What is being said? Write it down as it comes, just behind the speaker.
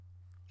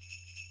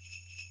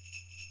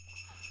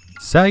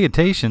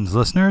Salutations,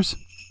 listeners.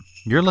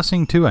 You're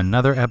listening to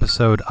another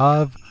episode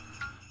of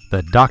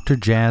the Dr.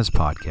 Jazz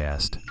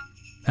Podcast,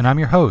 and I'm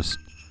your host,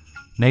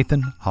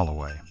 Nathan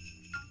Holloway,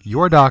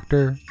 your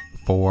doctor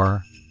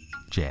for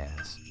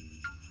jazz.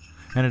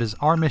 And it is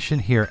our mission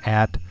here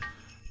at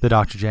the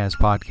Dr. Jazz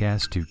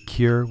Podcast to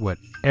cure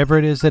whatever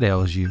it is that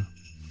ails you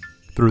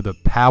through the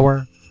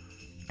power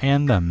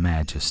and the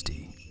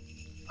majesty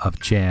of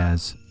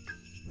jazz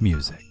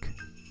music.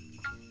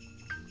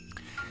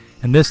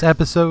 In this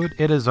episode,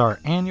 it is our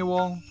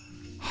annual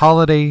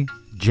holiday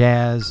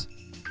jazz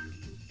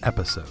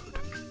episode.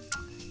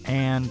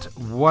 And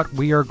what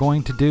we are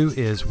going to do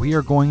is we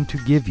are going to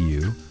give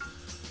you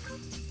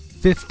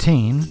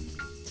 15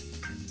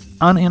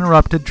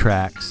 uninterrupted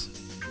tracks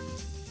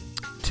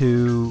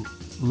to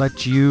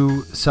let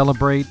you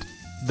celebrate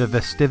the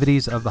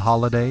festivities of the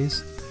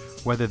holidays,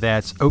 whether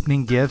that's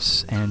opening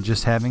gifts and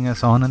just having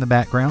us on in the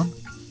background,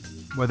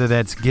 whether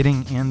that's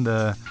getting in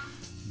the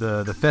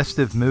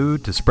festive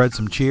mood to spread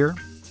some cheer,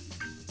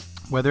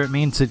 whether it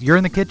means that you're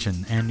in the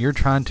kitchen and you're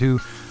trying to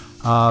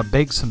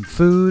bake some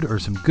food or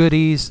some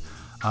goodies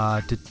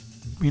to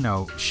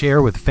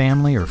share with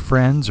family or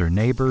friends or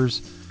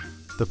neighbors.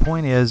 The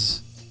point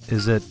is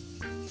that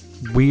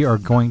we are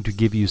going to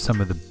give you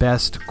some of the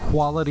best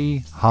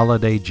quality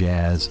holiday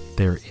jazz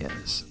there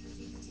is.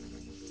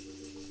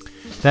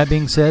 That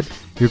being said,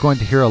 you're going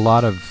to hear a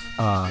lot of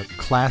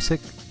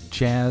classic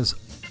jazz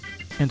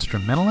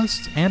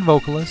instrumentalists and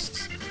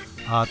vocalists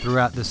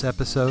throughout this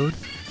episode.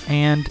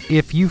 And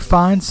if you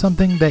find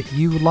something that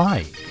you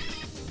like,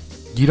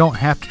 you don't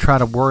have to try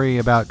to worry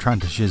about trying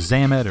to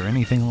Shazam it or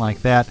anything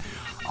like that.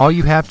 All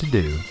you have to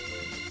do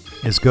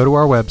is go to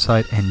our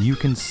website and you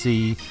can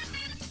see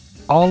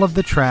all of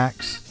the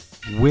tracks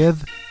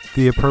with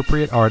the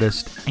appropriate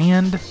artist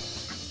and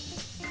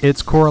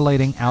its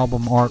correlating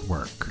album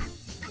artwork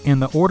in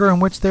the order in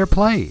which they're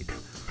played.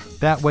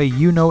 That way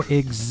you know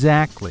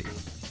exactly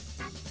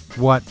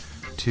what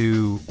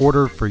to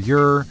order for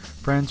your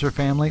friends or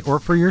family or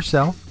for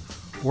yourself,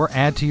 or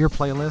add to your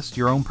playlist,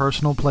 your own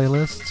personal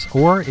playlists,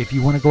 or if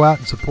you want to go out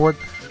and support,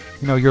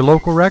 your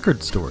local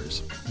record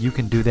stores, you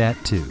can do that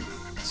too.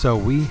 So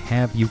we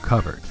have you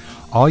covered.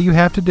 All you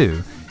have to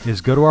do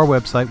is go to our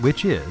website,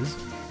 which is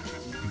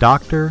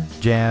Dr.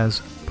 Jazz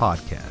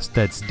Podcast.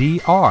 That's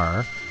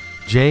DRJAZZ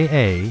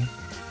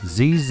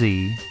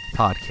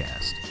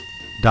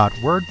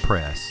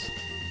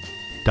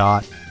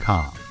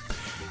podcast.wordpress.com.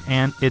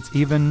 And it's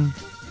even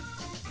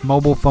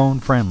mobile phone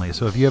friendly.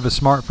 So if you have a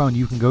smartphone,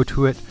 you can go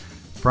to it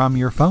from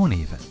your phone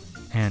even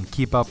and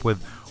keep up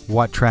with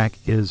what track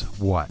is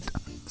what.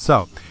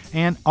 So,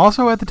 and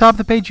also at the top of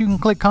the page, you can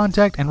click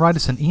contact and write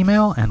us an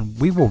email and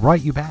we will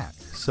write you back.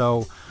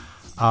 So,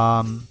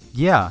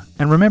 yeah.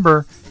 And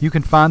remember, you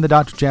can find the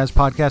Dr. Jazz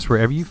Podcast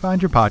wherever you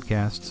find your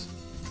podcasts,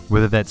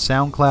 whether that's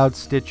SoundCloud,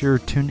 Stitcher,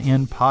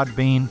 TuneIn,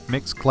 Podbean,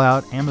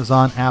 Mixcloud,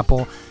 Amazon,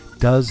 Apple,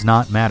 does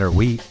not matter.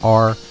 We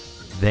are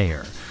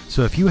there.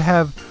 So if you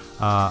have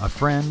a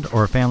friend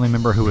or a family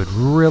member who would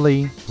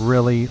really,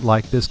 really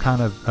like this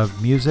kind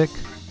of music,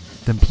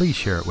 then please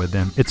share it with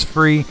them. It's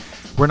free.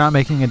 We're not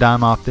making a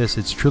dime off this.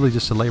 It's truly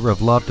just a labor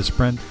of love to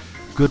spread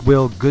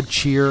goodwill, good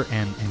cheer,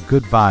 and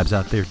good vibes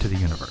out there to the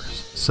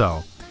universe.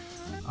 So,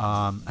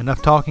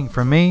 enough talking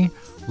from me.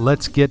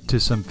 Let's get to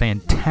some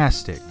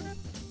fantastic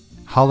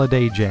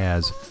holiday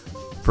jazz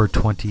for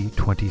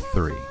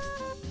 2023.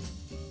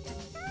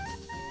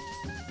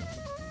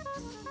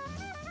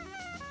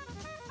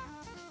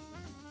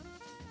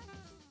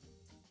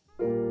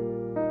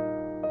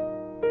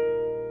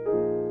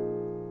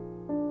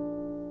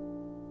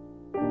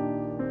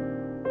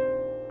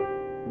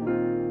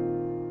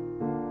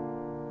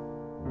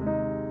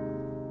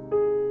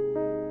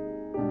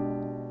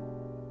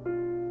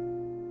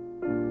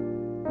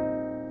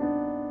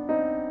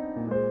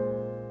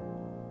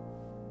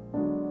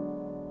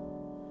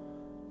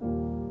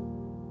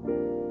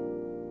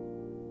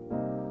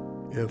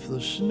 If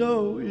the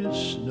snow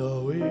is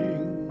snowing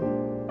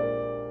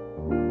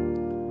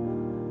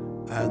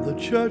and the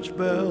church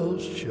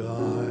bells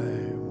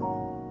chime,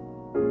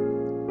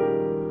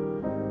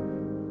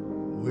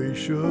 we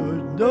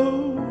should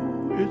know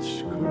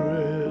it's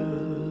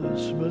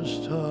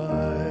Christmas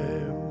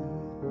time.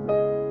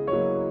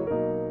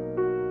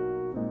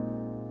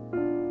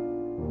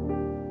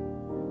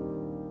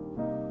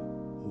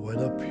 When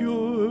a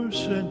pure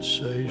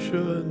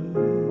sensation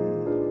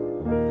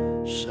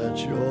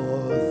sets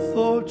your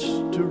thoughts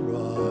to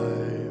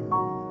rhyme,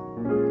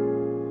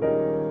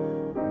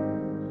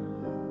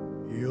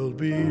 you'll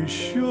be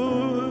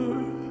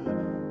sure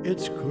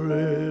it's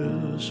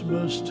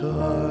Christmas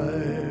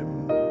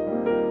time.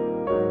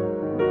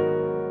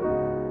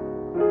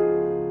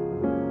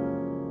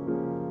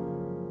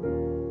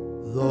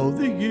 Though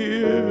the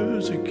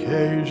year's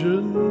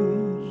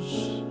occasions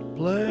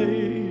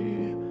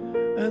play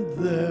and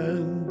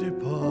then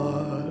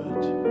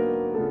depart,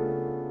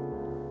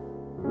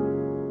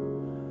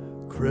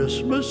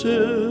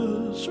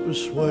 Christmas's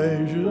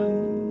persuasions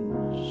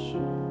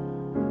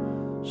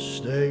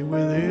stay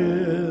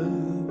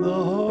within the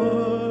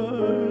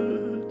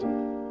heart.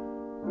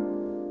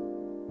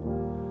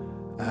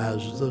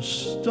 the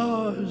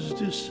stars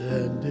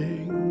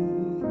descending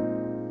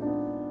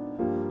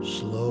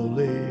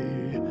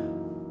slowly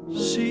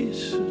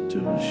cease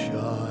to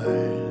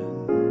shine.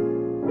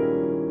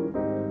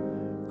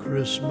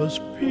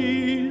 Christmas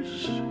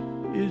peace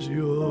is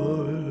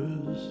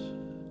yours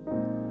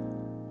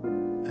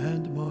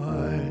and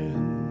mine.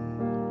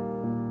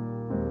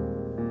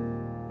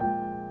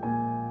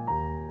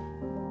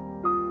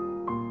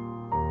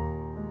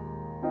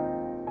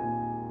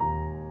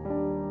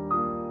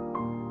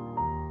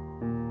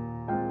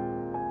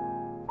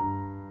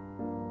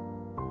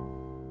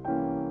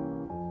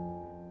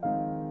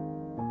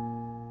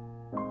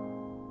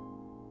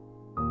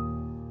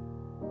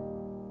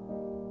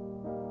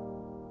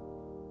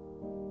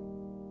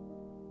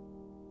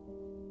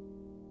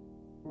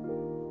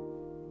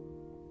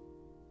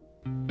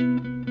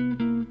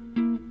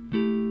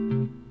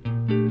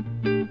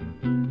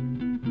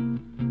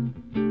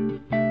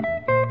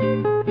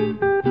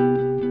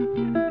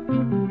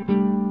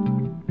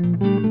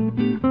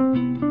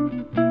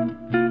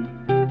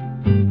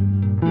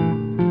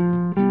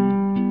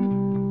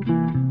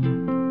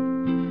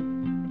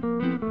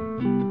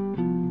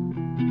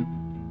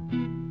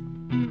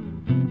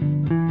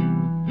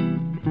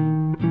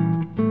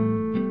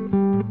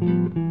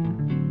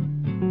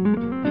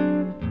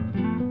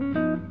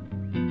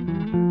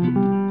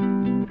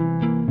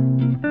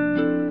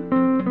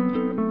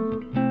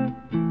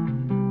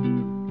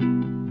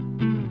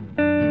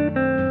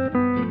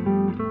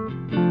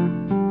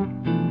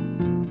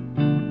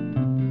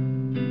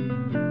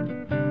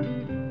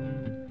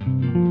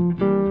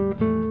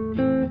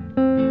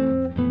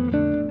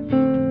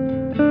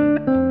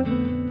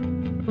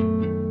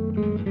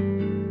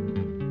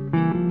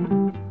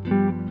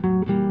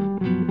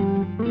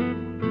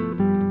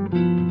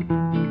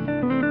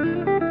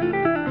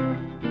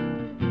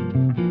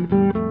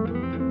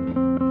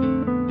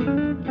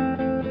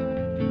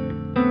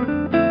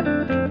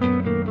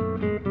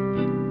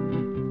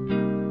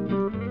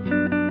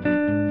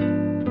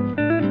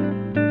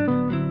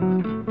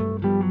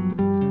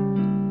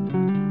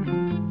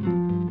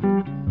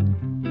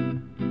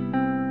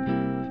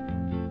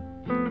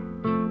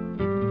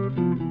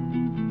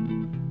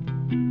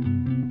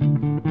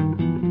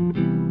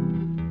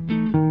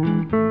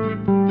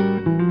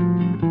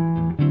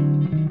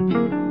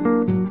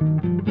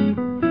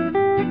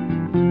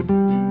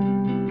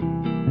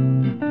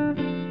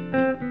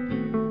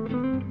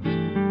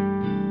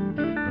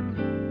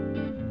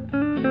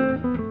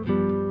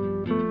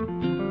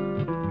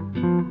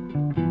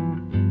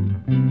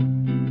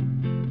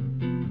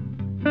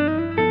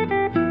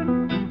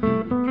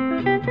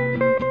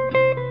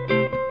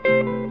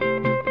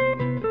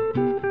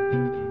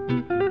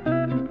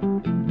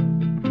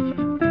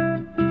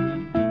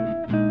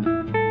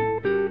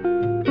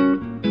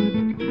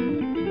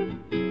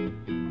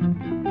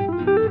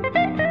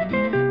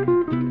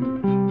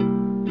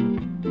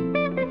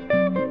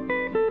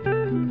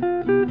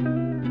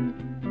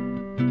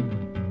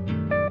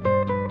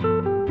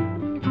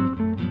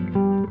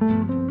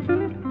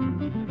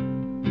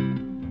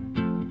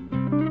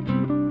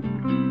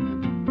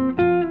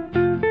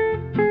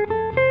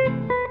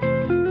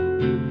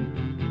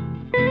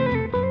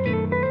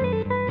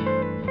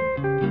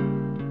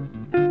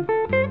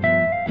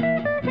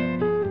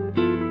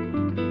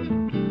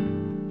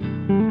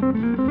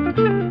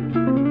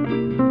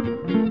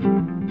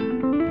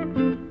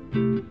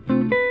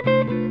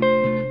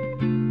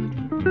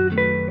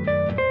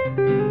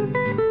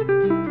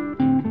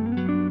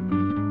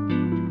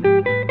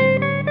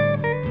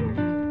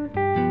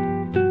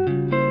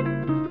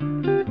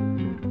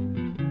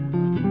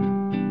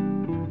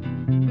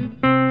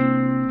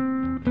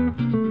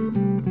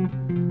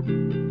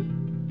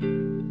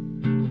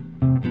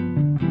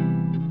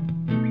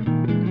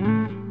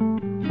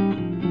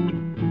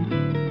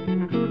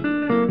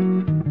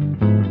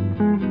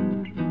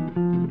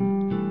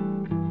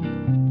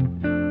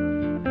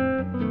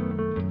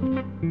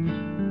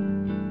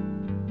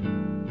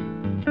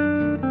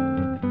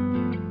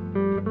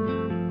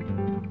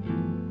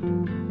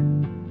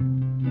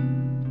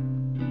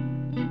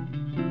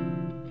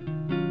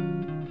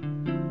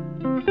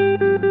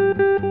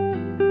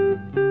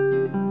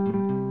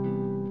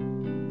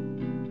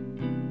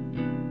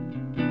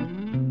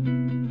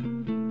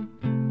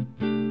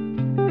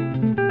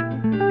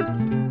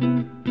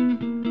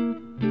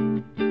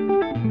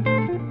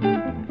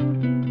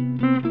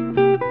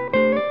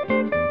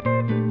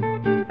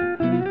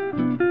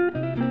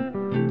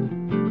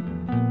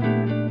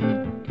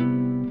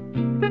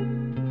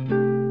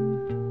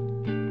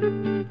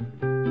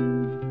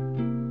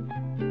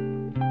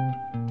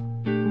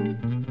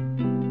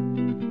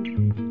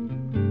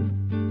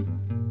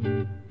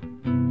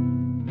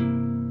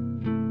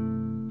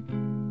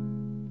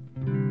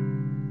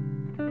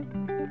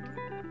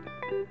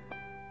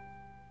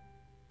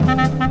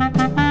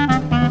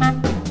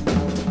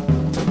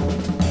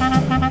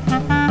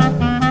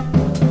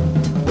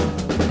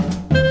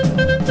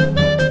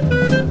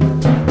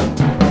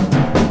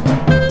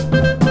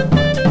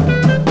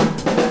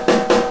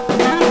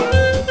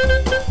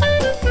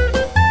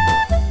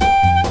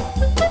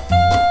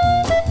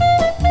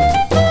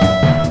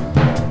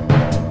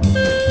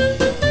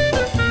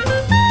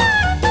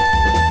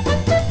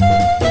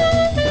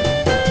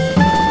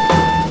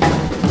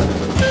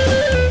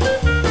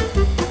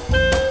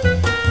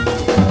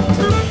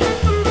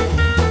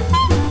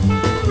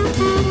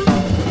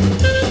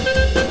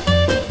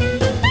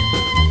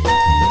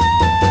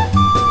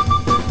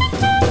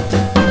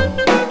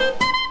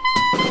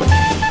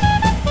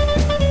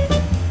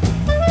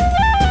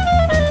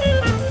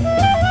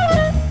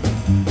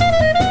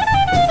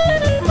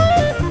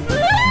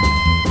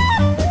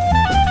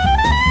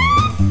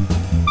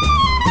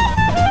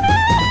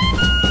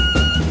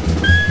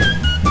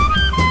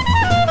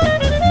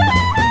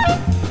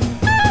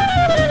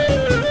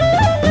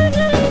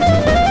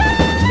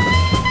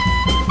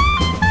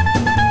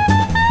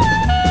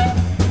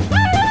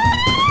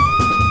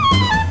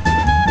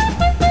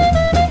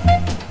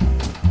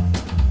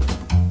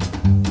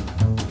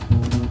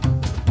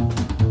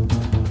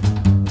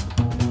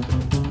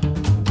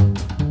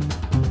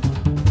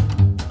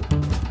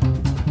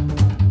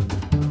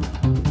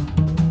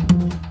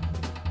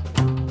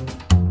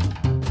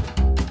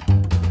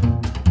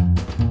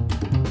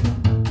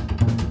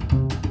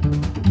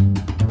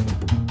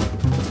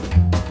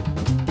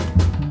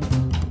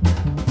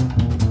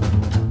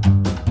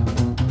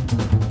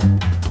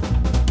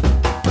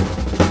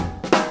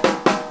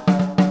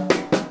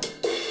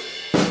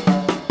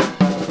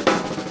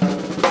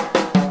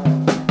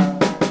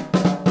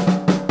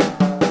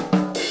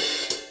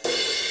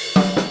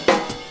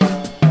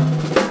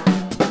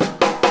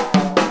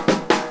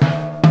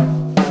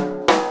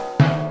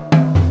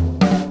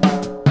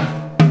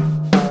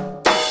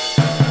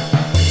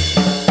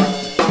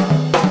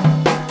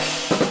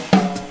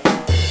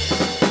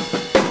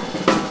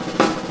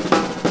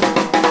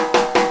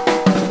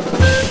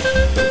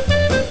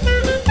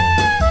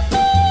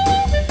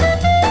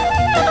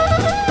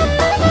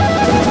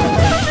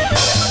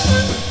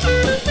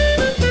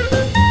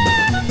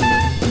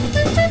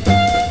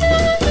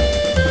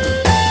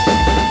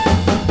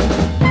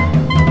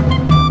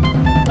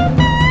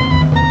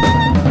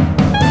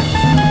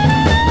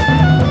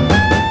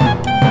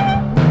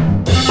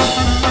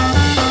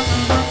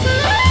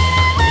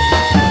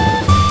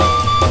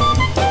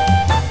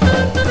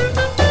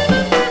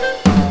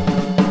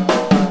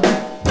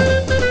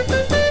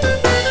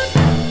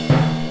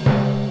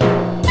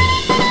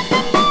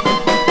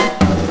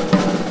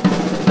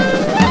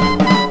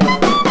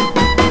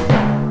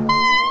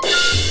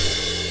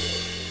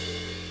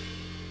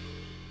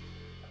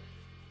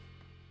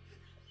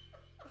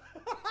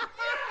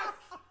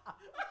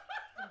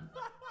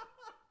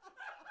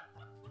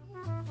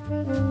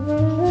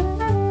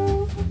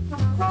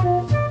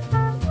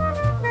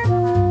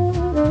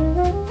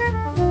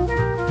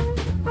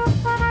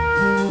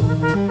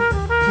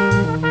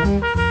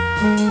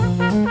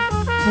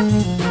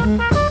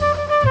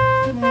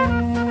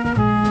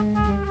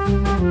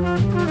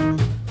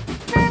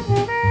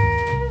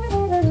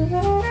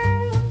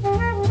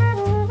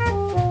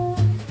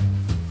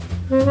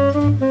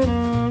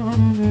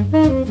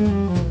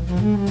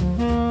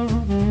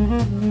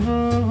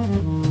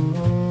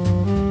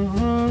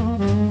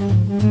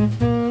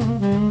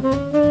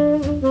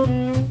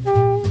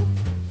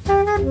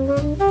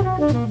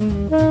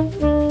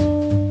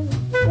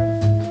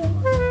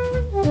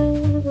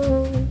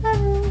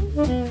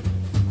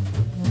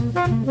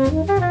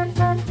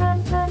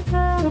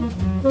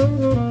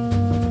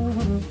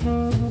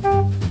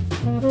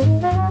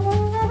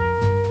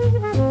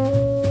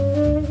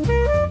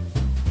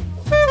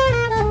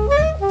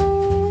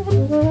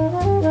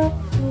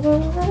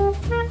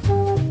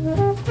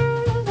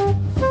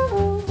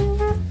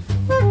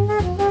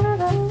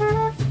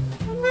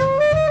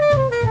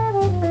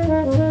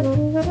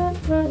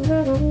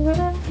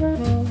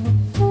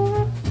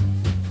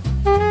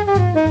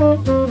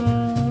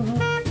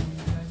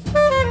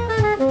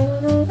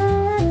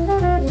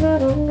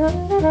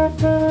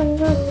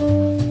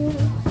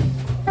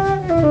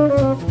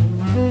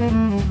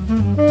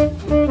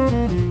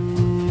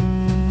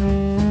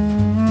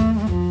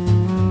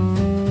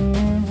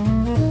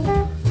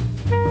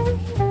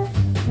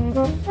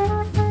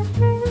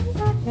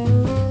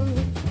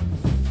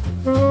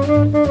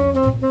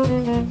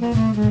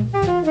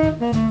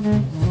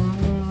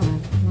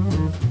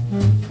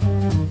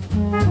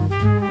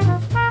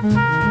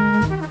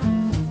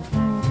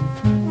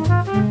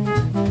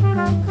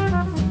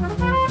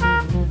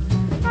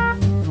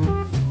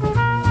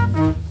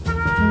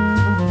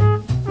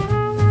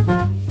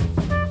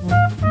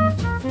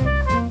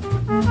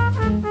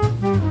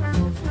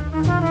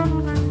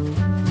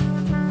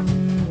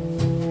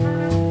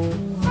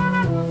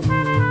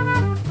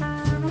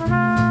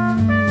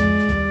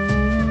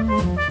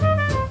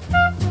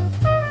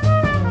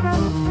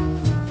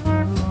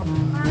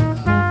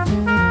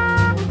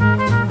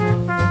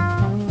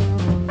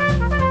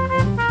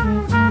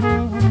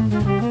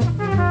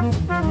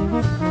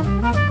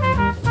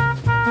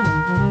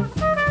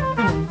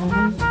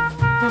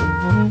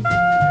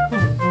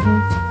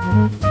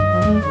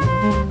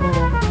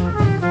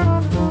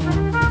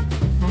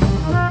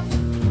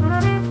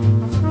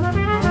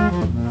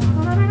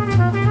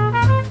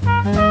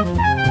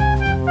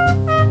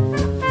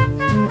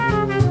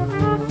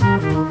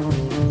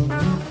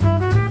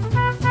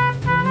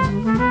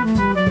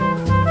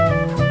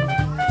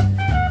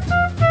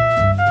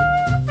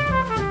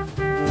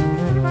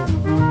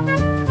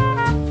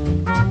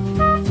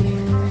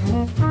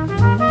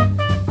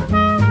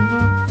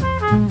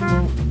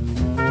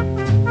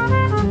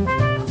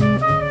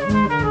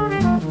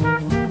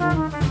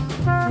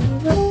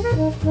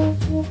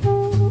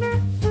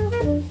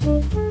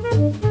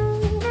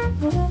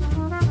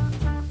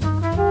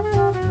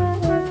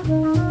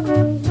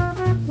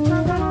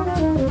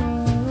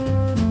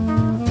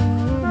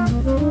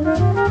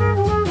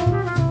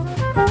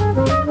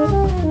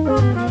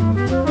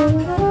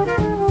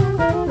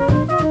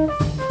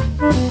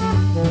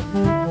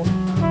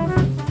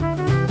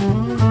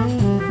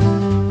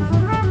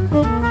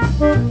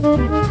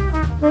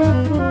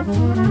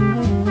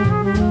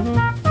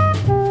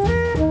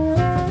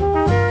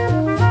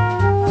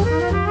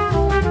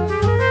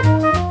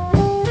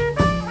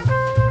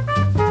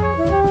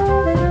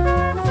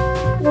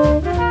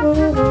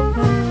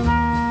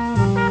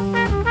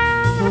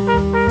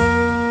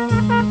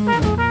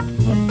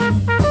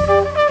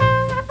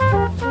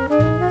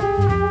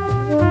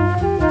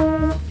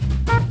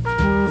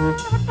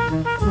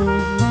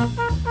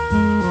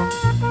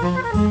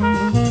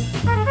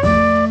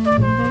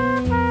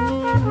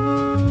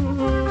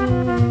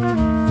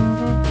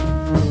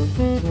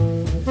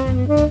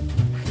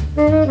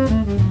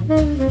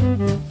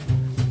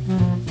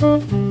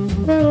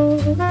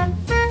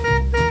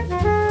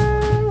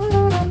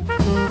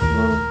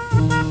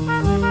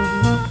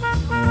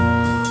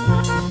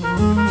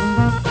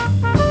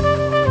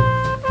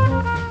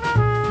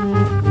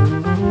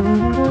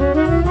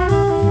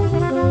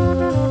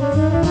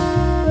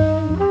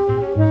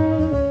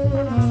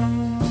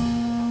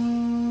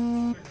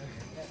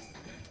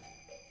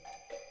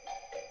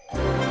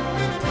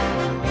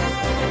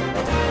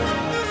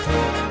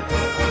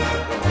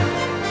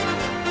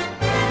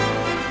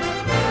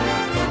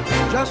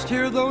 Just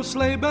hear those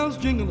sleigh bells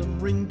jingling,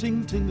 ring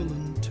ting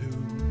tingling too.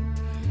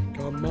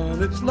 Come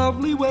on, it's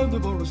lovely weather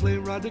for a sleigh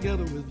ride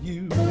together with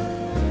you.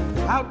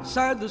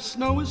 Outside the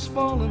snow is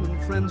falling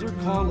and friends are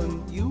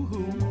calling you.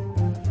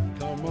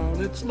 Come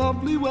on, it's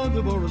lovely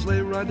weather for a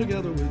sleigh ride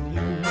together with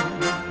you.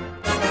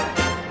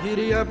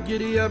 Giddy up,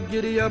 giddy up,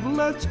 giddy up,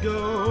 let's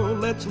go,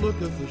 let's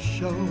look at the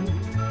show.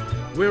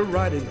 We're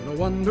riding in a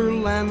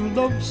wonderland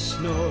of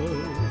snow.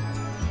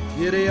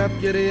 Giddy up,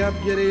 giddy up,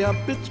 giddy up,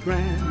 it's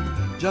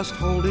grand, just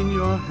holding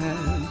your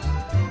hand.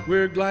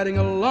 We're gliding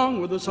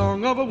along with the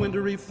song of a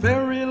wintry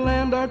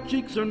fairyland. Our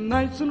cheeks are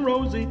nice and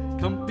rosy,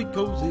 comfy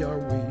cozy are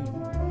we.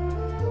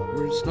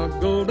 We're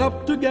snuggled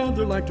up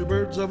together like two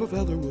birds of a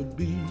feather would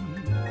be.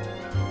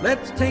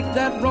 Let's take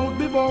that road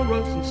before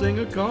us and sing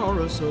a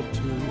chorus or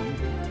two.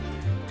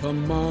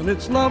 Come on,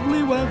 it's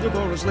lovely weather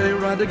for a sleigh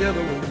ride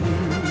together with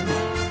you.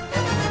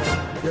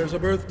 There's a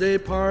birthday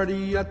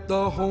party at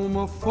the home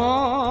of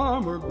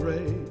Farmer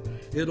Gray.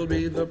 It'll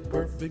be the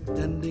perfect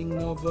ending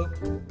of a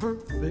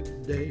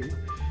perfect day.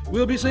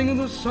 We'll be singing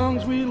the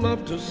songs we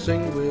love to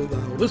sing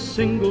without a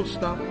single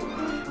stop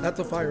at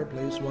the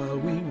fireplace while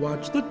we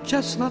watch the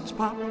chestnuts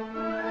pop.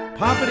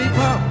 Poppity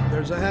pop,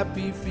 there's a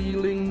happy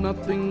feeling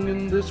nothing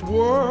in this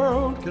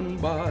world can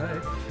buy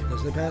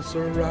as they pass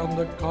around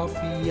the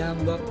coffee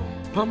and the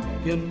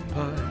pumpkin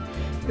pie.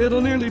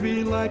 It'll nearly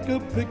be like a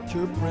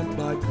picture print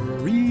by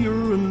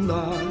Currier and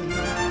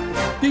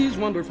I. These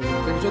wonderful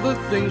things are the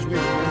things we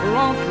remember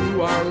all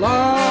through our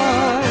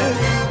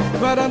lives.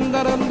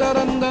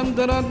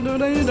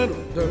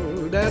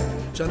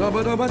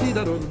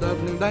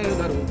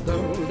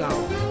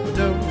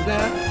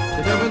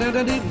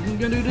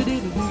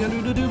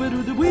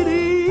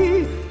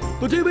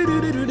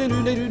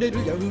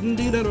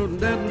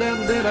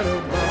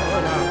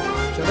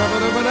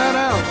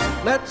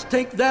 Let's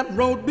take that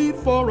road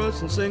before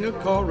us and sing a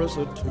chorus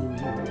or two.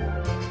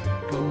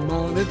 Come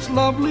on, it's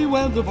lovely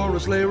weather for a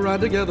sleigh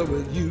ride together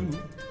with you.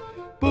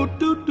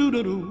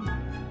 Boo-doo-doo-doo-doo,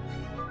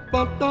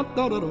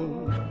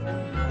 ba-da-da-da-doo,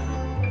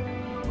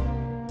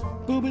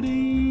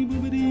 boobity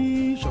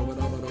boobity,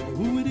 shabba-dabba-dabba,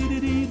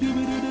 woo-dee-dee-dee,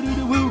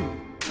 doo-dee-dee-dee-doo, woo.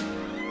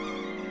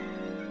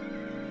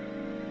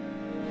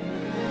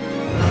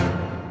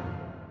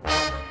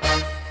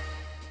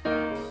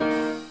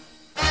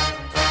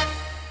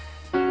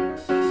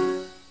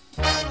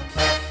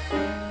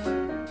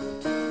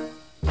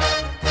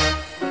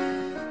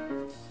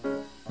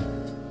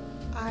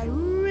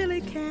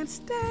 can't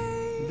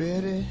stay.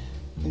 Betty,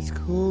 it's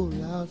cold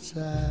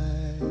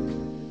outside.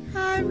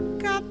 I've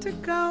got to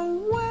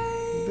go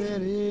away.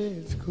 Betty,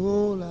 it's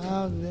cold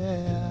out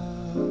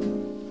there.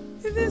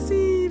 This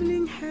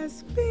evening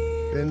has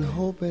Been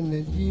hoping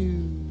that you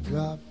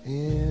drop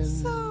in.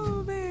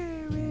 so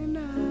very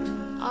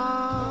nice.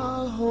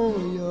 I'll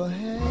hold your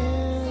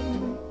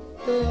hand.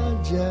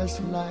 They're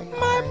just like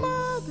My ice.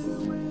 mother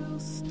will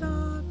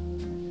start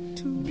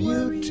to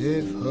worry,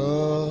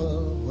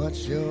 Beautiful,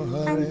 what's your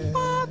hurry? and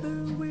father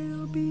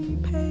will be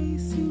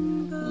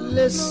pacing the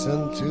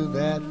Listen floor. to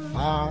that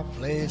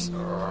fireplace.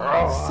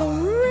 So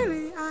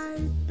really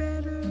I'd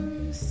better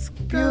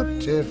scurry.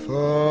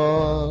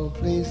 Beautiful,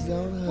 please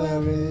don't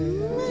hurry.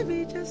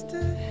 Maybe just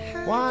to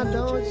have Why a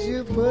don't drink.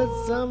 you put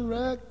some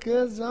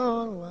records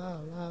on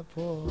while I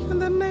pour?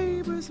 And the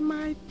neighbors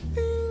might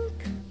think,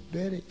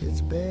 Betty,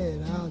 it's bad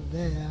out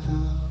there.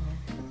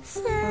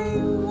 say,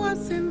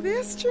 what's in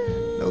this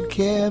drink? No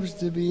cabs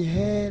to be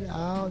had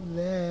out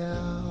there.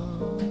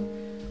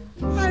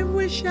 I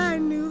wish I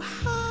knew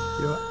how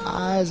Your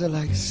eyes are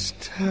like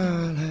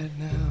starlight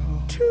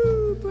now.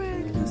 to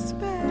break the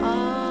spell.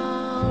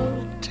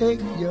 I'll take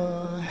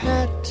your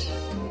hat.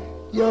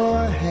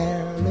 Your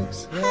hair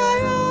looks I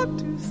red. ought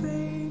to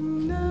say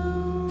no,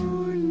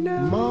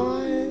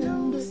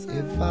 Mind sir.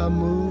 if I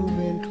move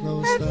in At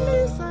closer?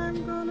 least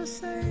I'm gonna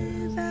say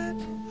that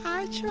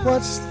I tried.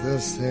 What's the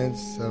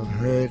sense of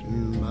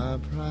hurting my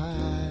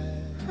pride?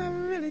 I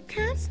really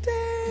can't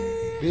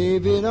stay.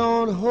 Baby,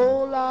 don't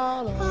hold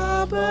out.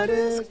 Ah, but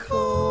it's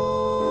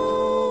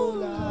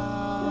cold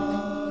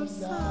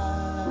outside.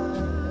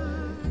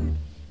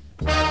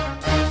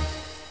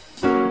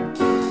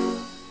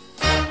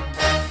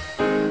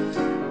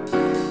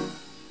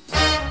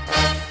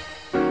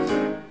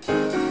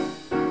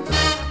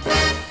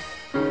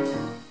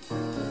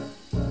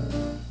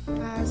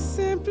 I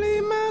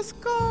simply must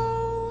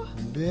go.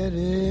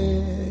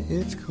 Betty,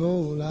 it's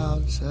cold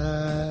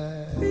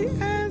outside. The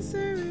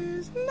answer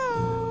is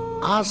no.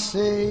 I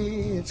say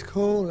it's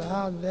cold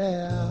out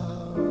there.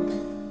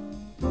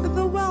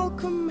 The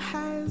welcome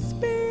has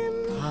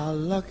been How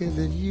lucky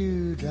that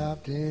you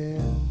dropped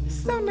in.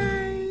 so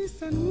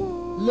nice and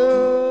warm.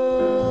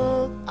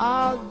 Look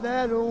out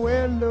that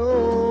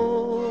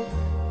window.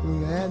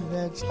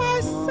 That's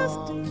My all.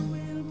 sister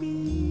will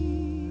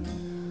be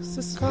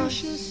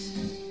suspicious.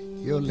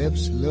 Your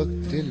lips look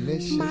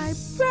delicious. My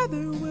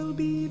brother will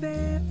be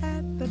there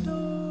at the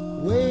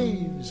door.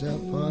 Waves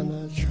upon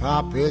a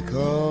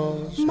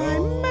tropical shore. My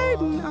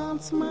maiden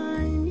aunt's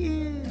mind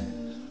is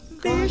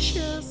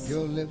vicious.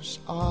 Your lips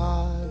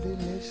are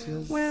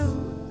delicious. Well,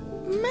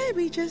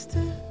 maybe just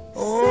a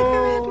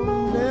cigarette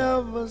more.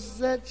 Never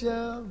such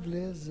a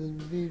blizzard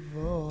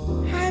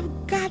before. I've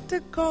got to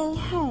go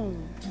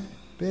home.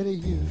 Better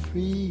you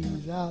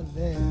freeze out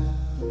there.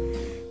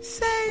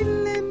 Say,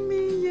 lend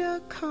me your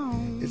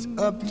comb. It's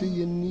up to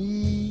your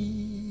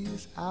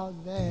knees out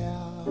there.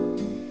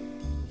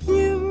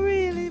 You've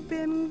really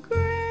been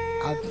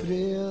great. I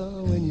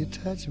thrill when you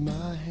touch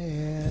my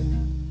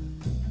hand.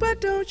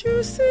 But don't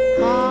you see?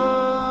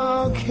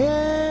 How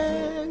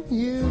can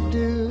you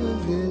do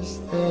this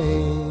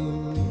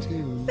thing to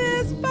me?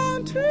 There's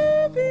bound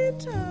to be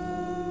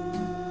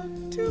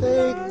time to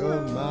Think borrow.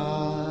 of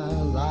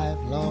my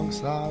lifelong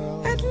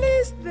sorrow. At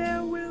least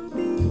there will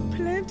be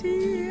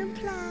plenty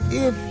implied.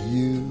 If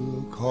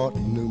you caught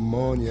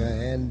pneumonia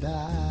and I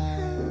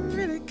died,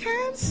 really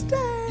can't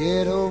stay.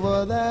 get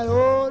over that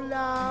old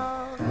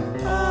now.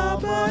 Oh,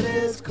 but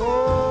it's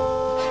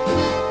cold.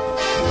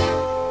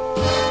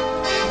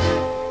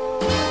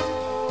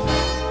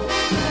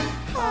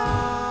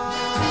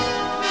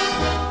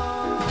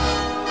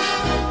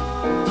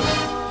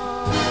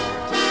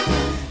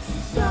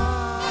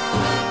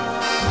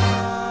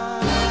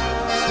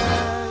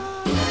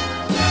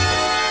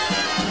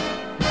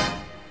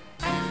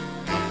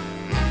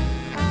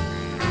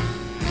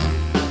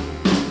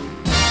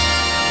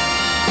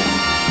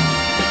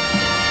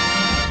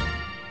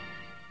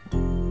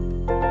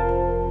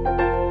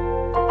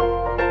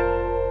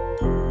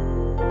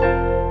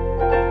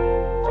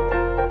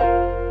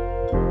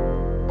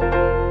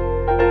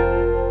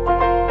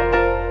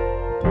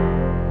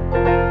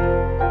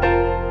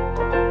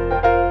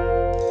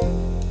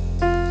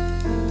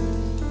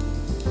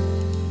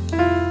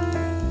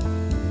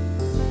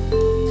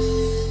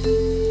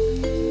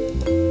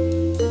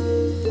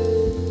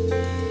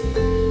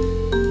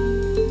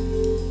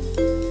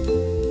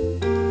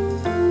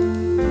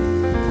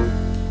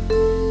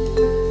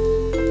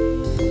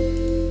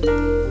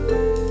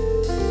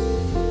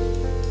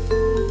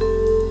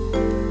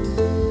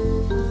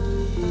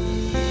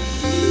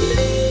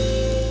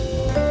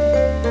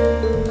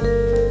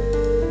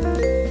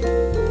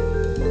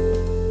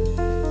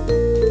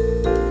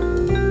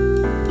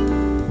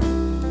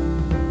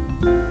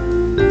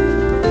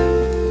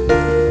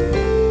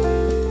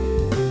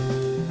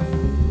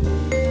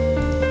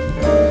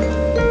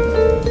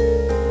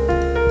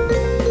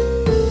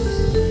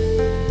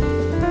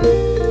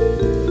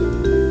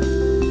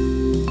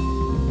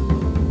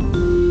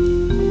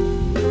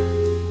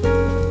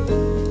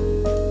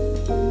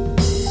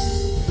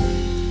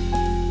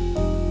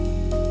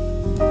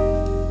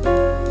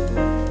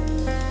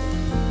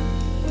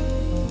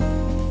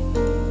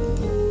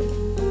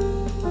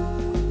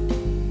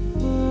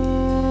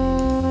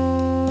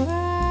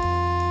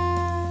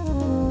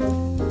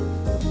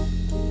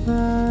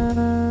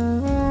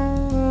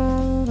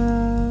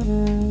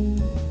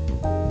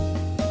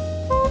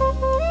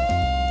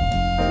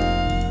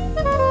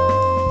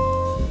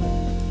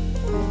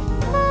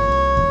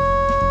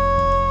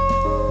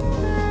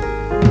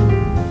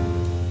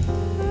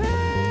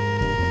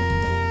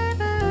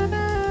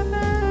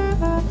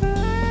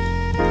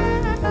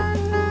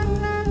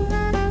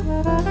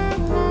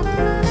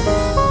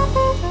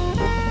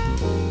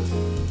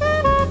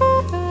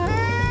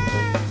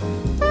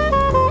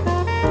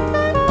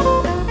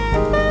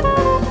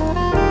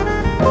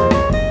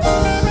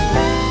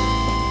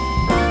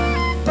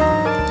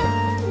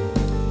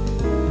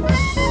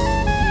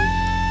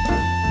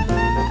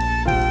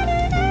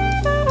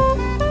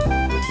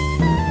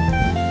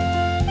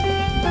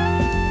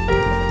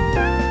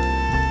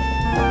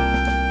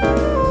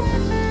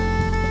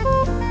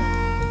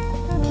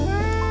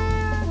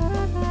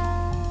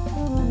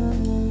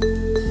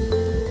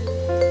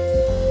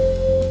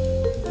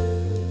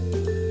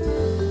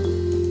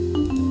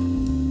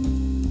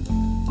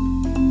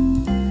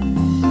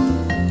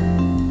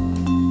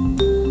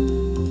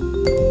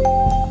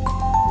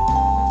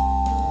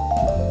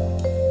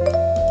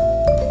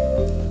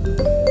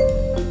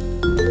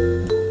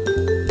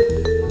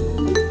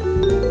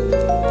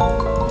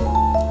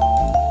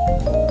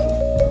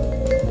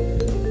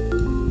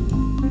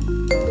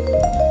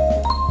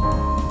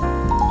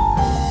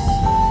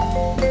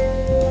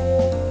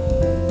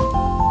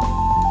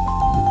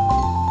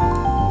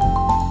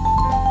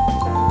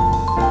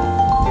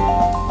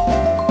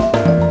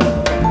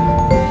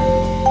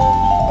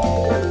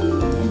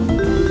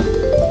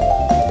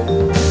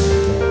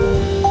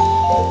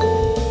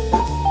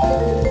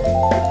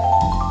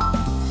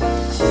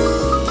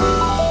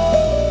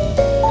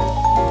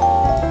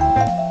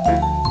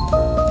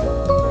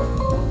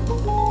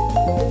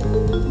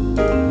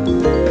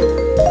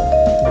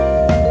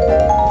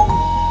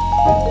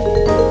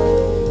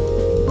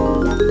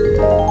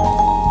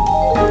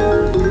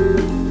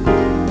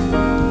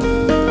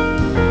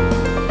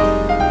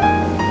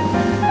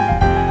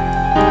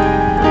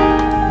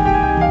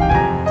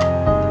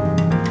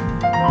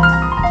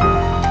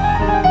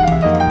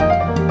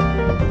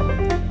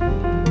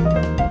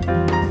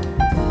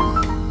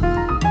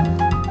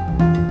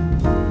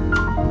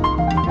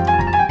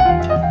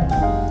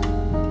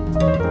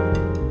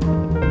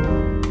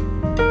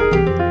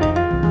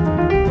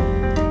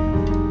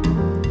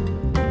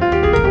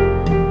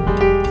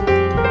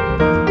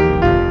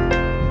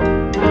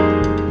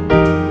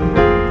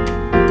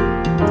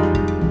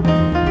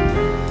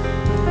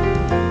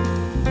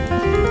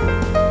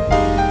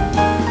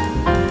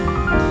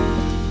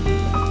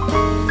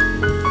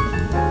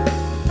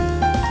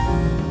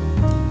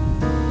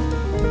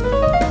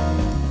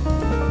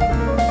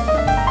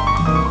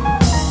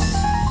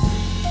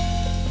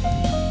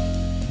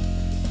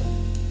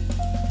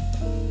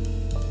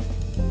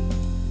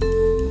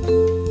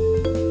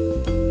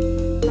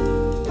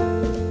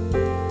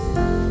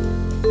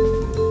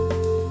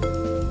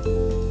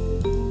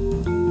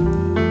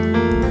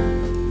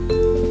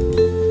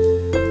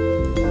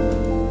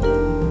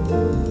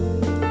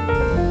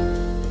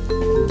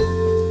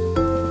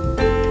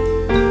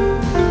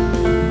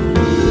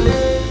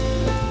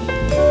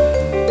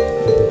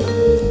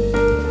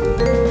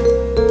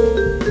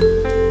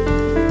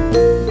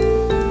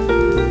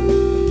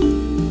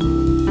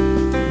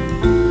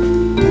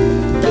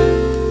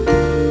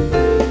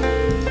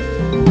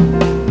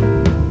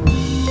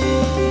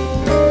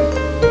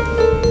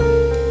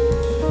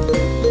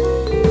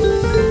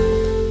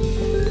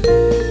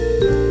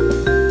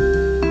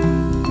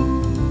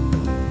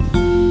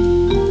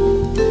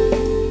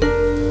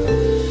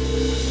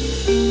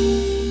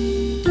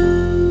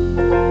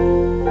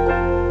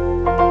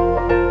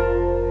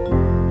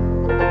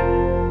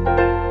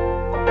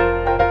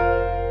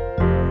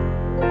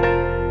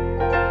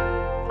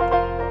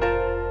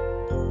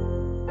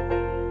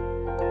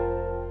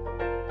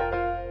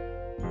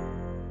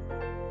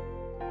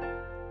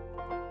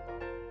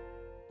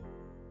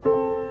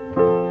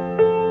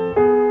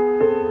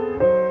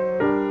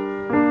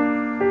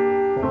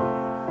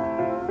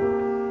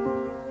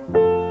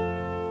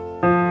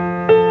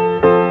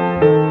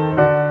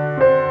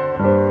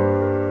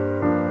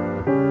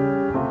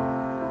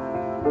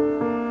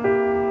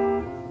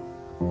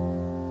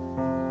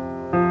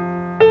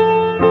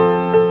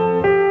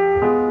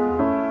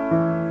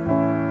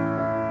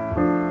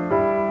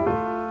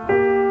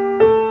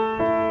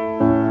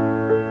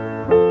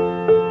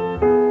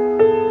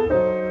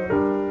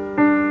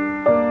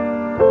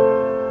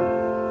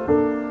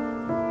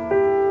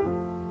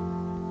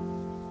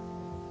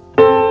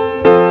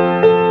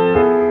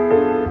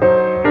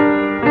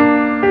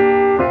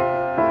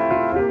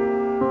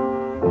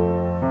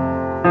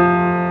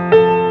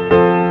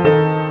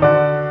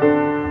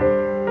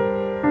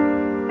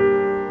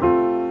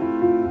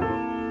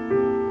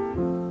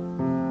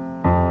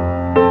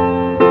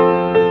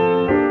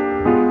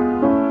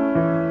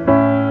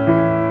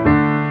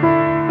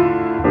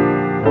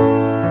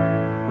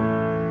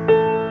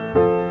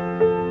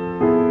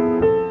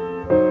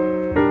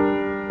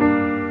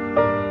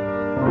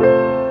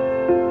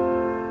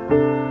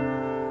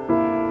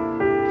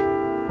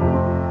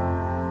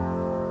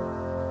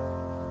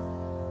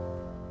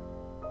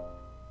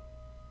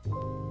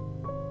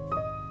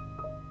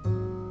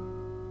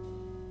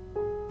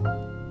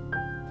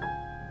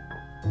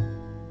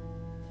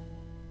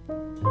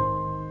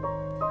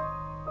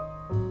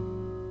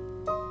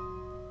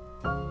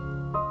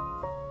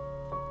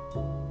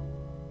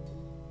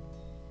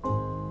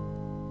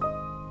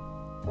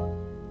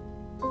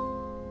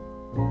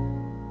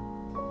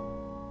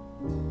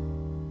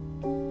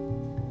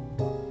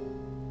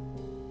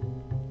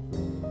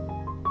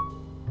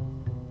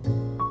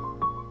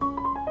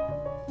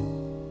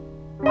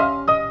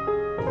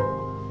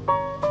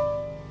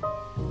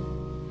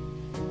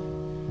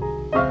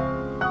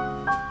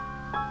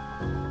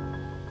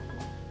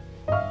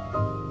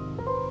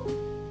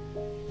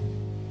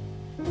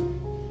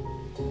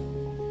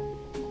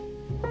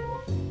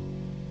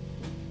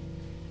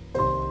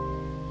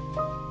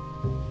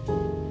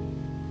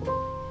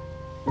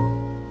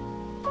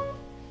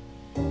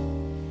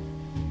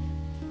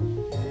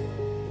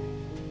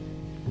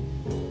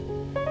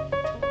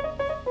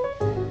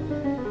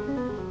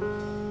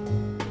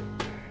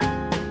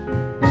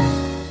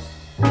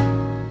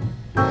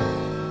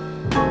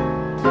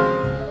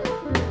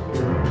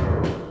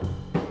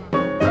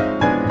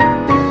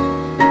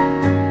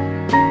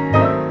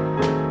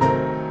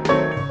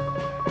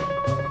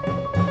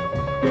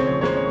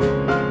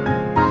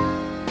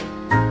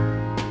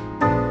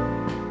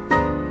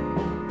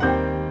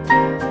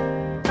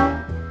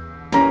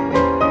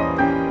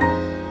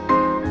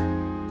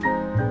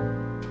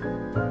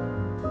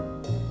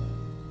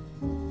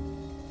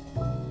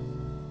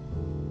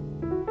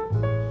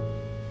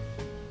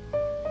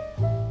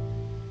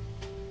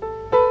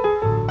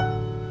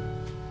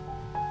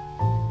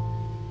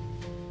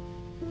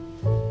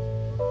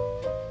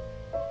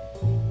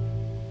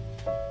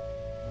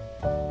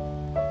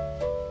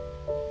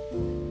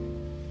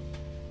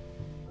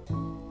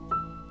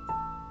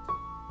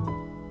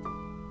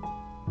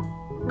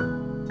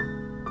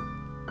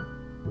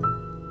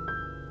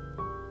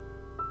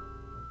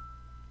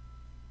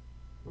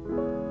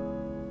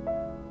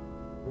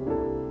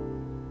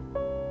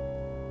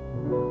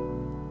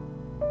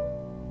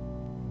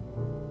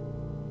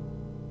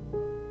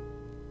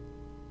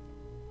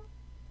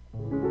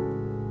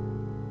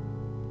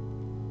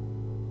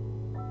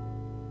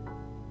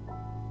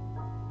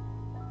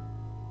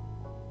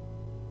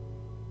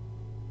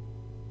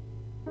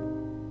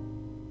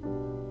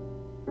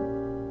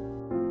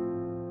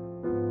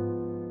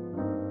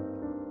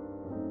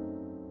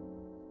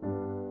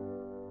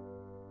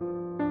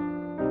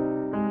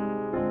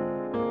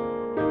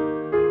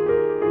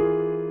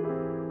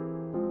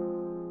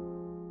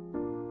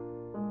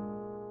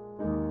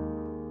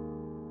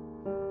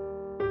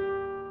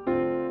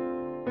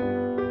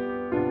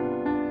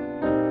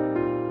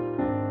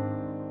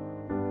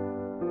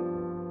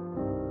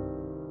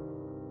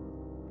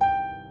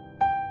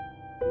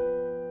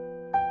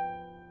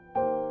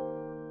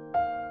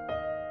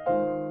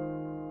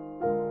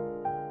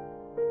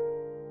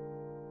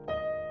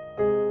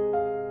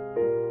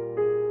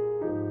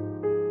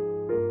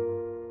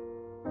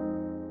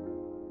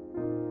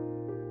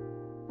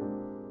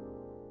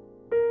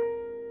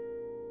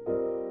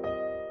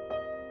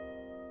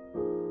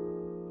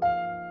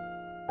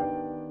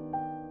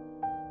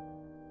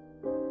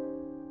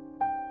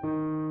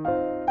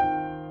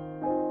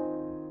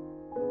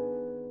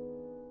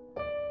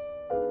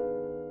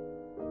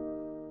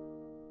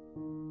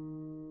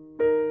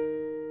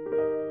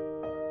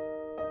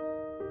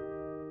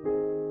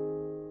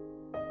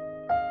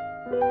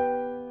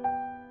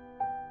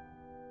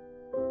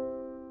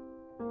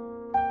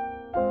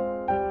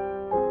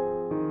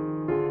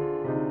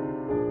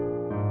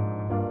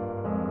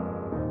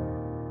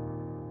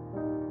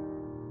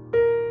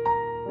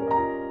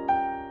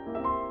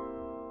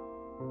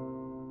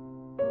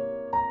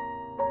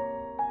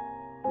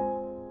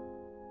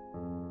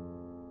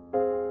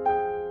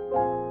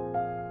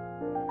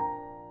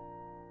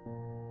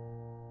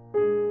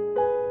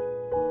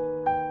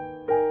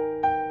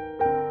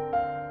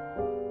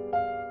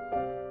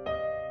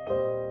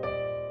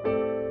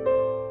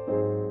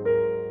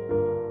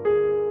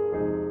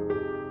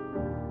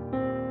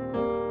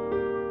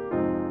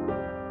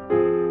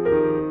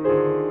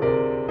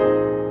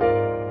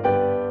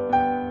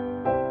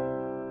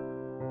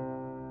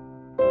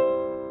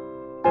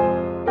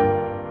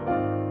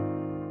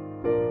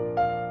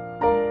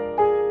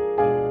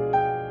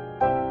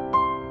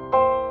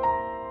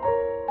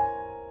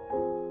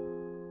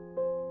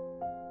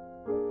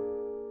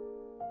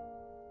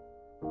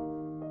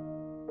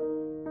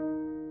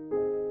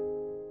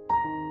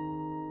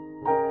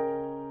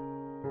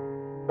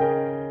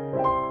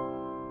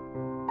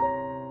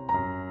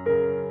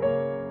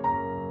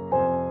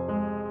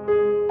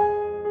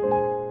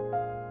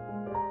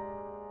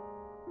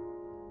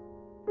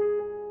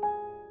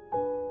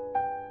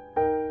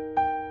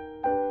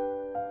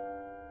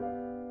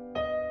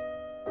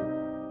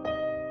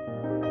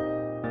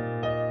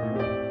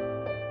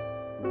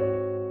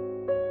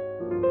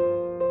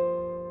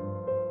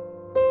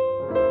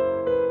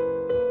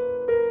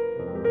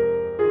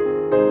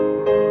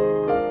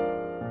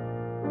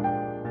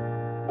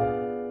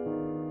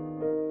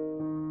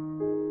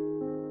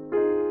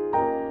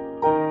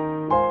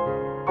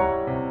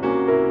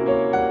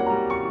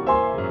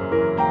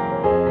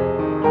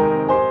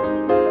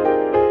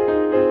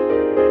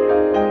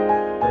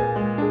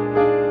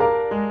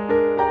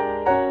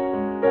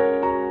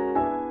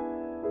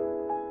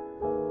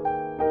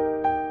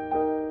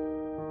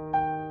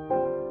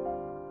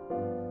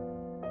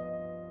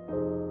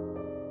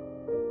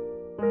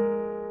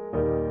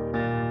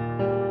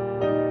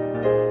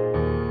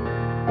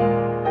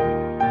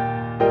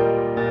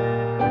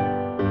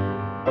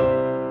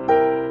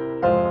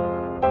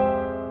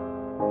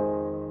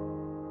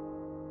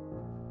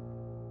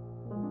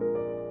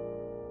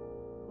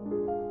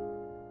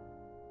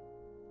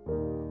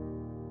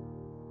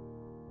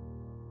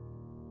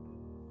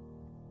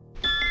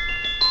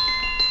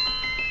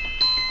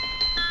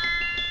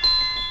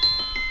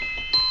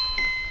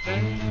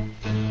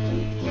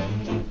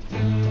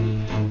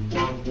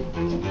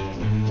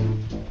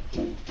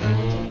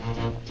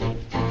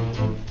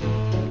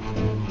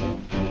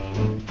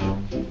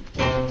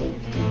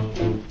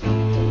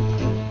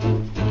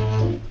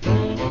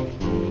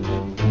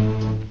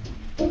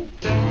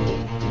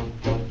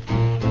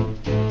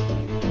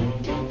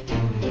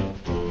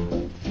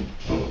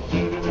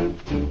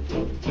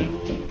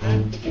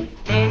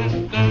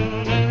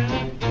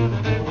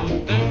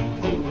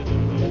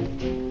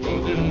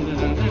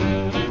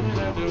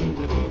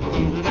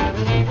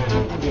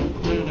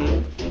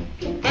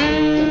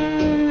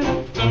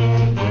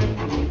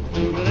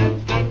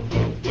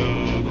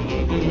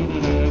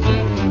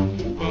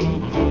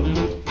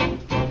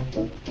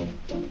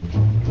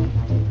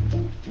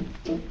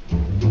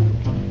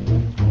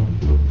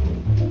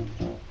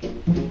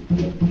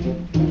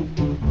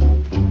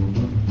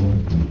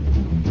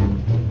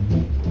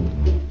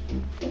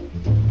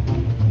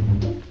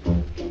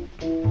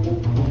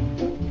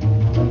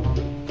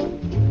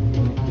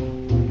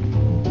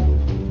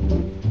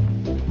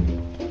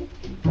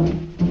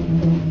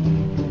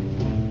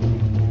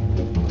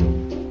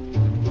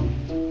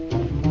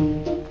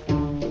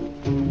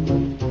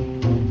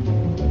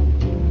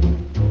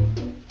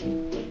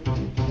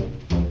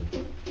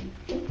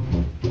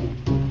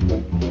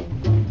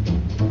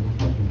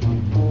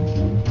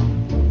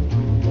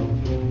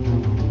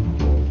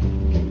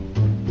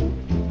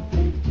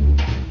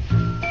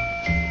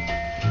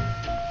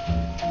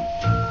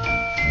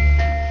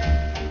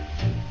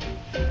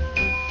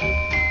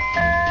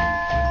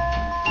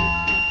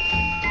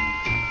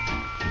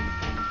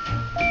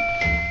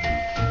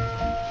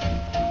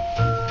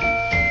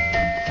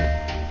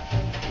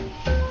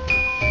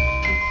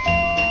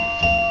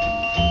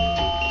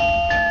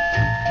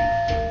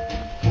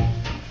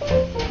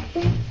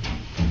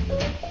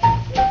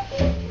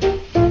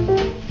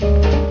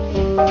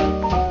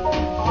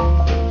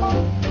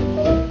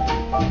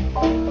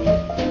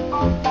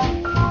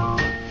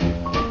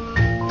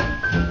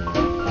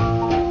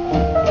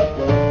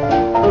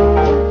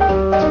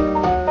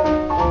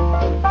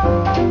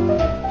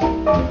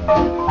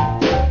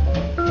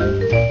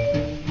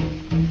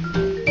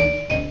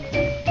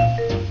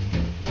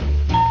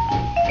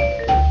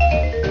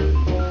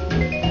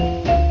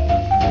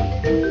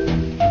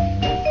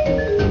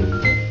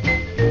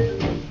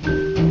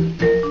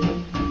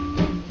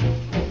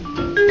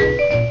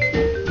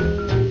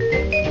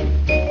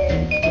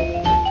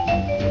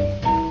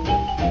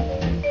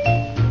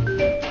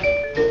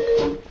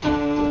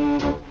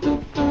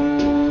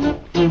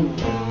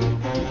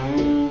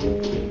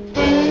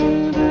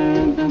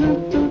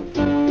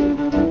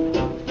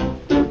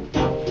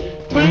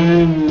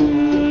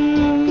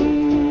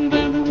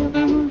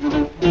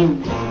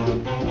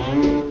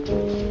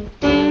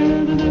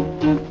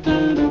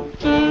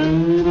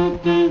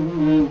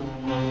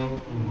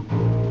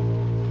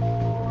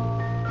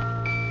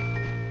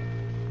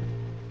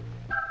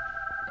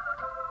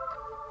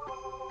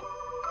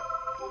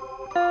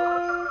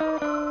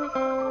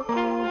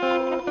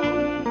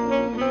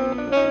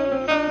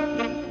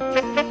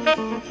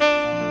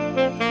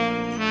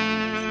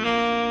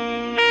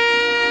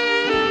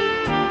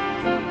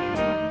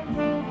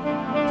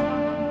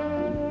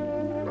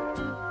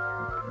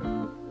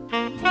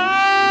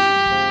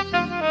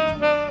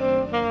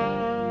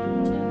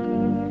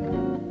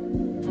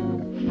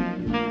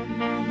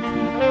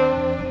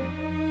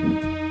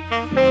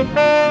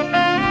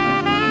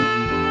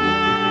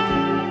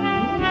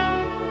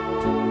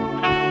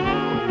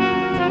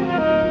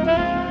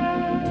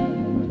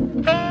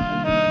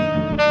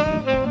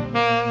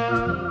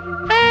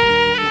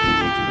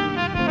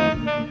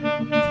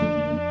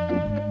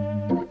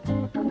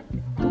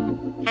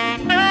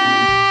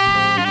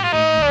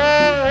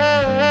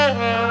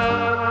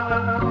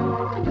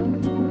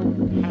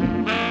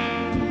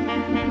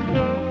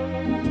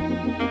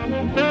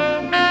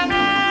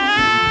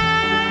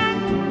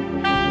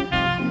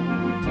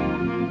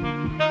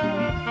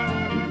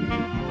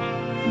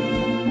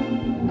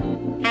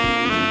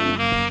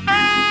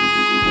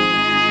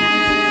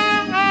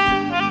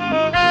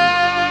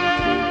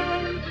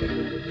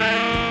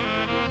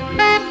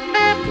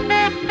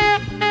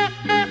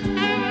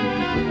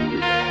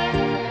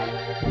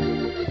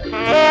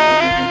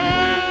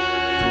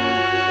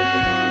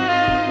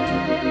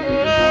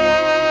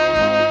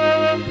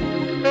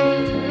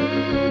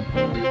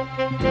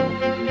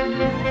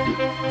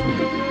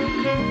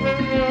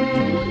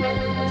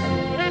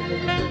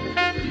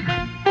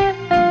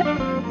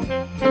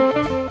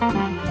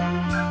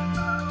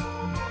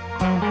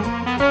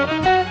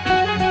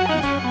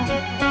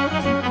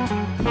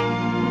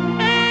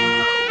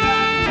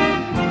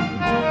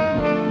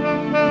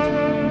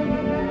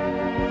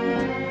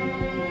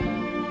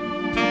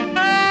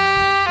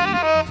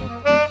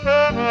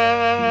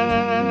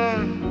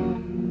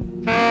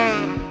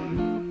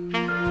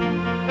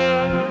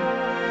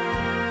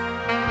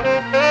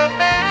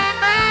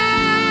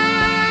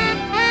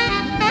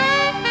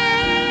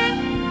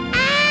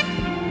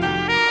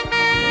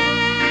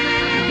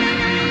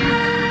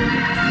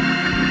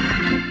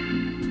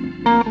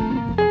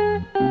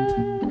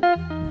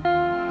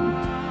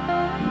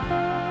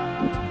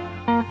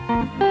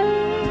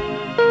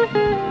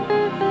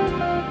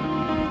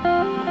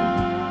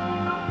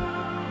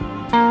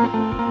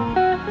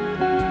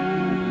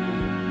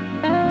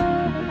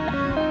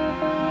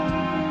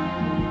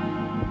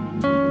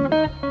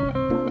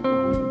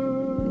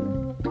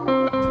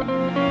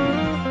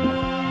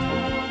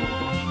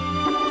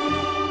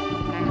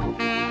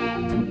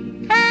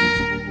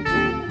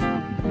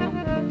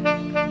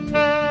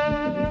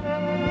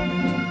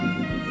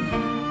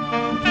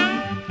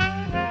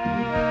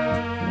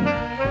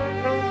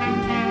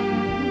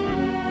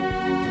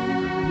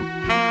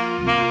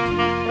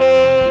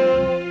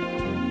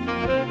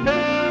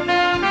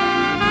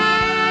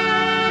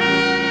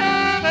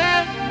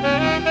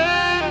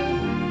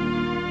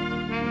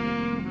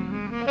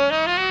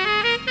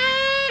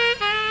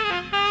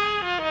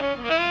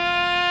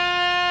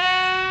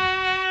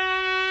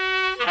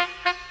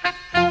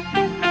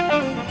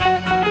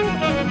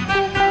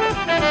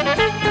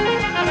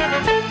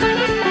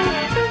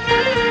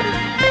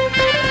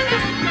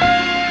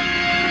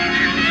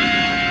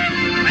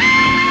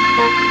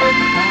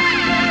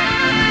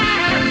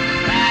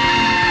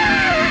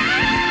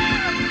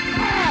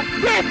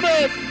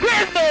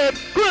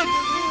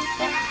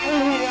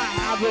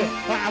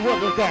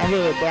 What I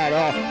heard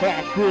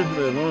about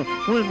Christmas, huh?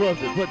 When was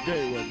it? What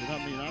day was it? I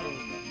mean, I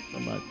don't know.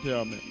 Somebody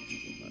tell me.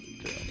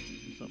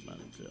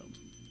 Somebody tell me.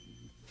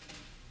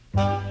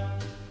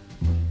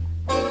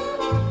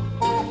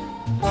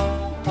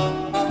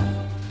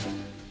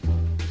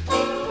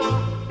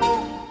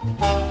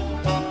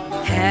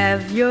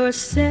 Have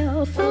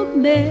yourself a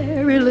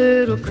merry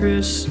little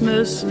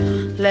Christmas.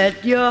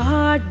 Let your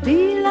heart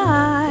be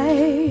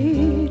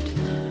light.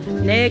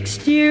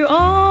 Next year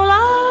all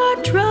our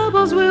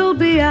troubles will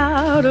be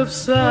out of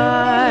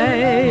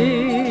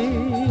sight.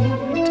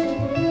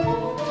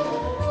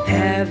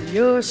 Have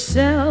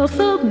yourself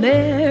a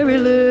merry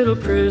little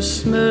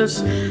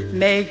Christmas.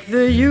 Make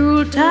the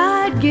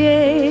Yuletide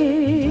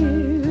gay.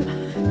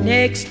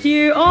 Next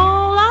year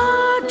all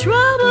our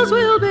troubles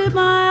will be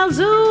miles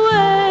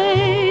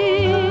away.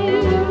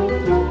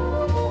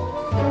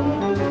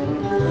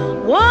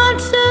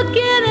 Once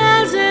again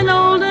as in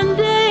olden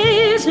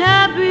days,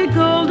 happy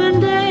golden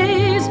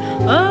days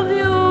of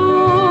yore.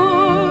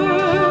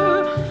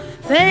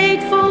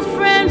 Faithful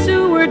friends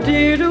who were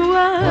dear to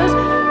us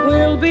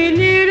will be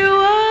near to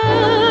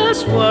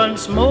us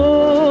once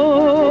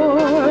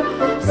more.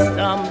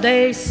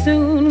 Someday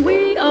soon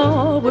we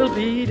all will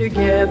be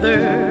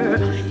together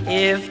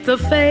if the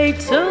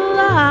fates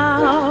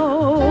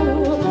allow.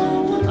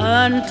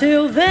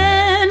 Until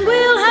then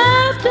we'll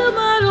have to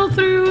muddle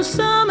through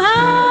somehow.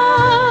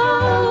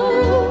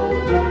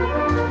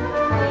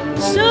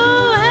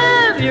 So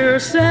have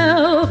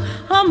yourself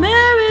a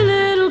merry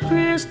little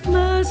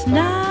Christmas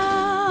now.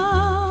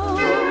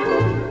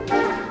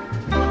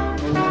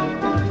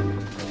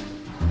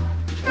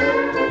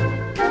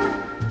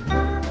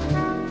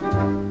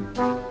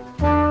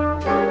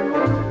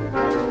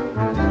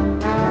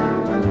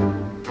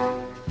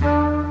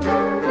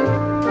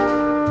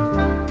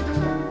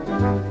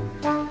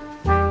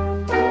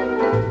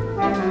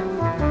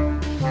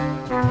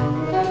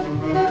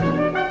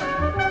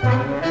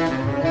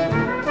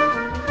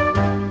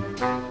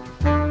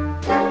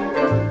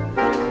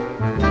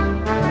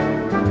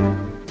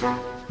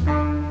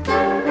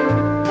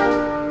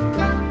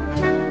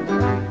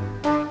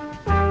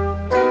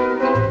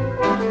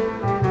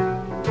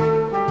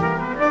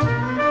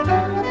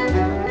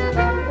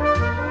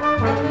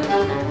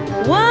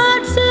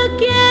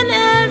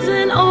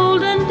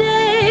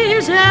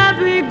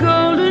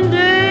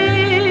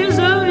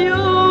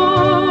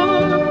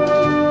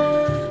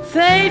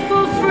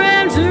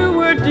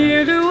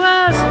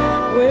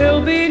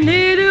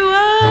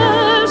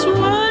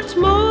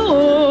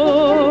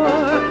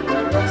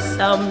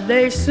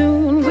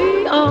 Soon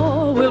we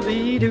all will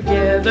be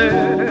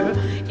together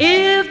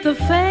if the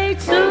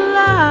fates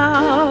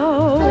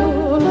allow.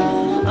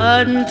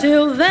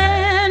 Until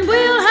then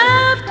we'll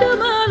have to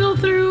muddle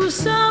through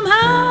somehow.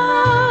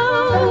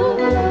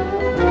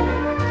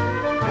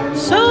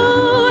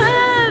 So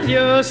have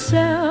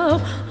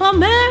yourself a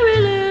merry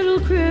little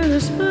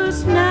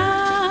Christmas now.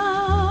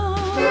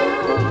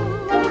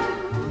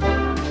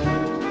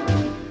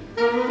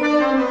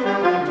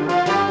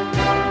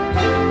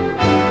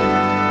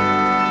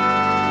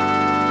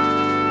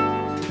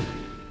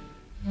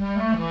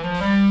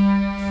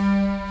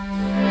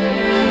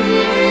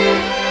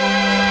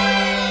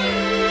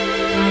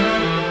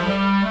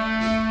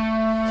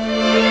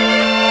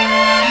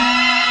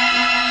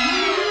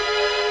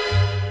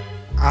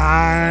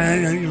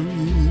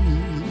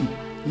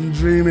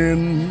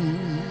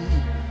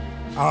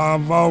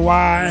 Of a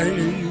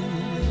white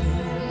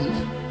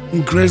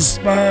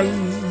Christmas,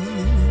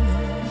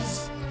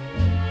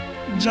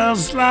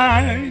 just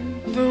like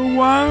the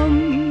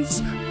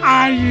ones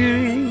I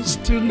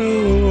used to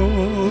know,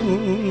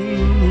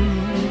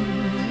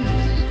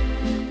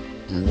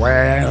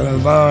 where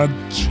the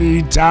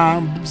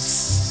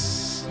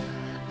treetops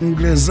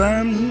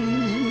glisten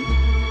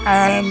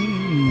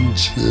and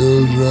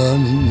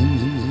children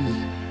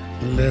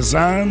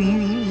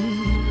listen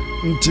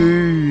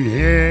to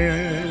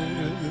hear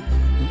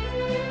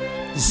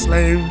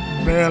sleigh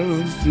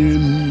bells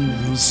in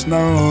the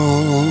snow.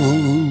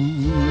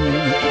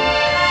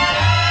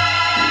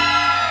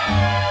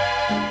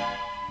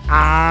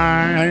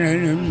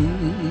 I'm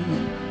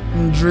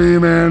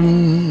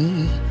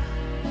dreaming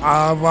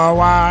of a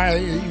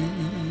white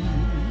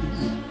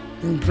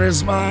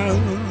Christmas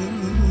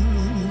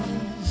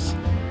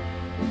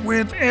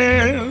with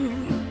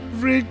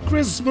every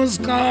Christmas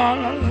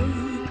card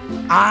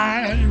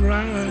I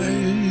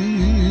write.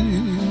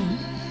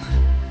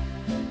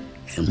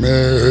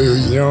 May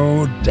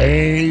your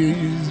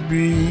days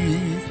be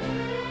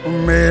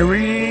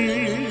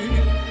merry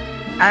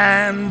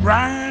and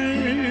bright,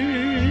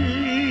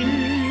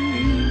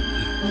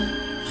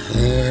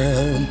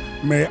 and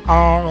may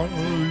all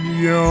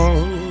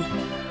your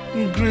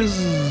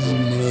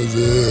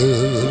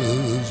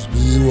Christmases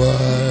be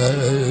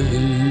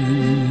white.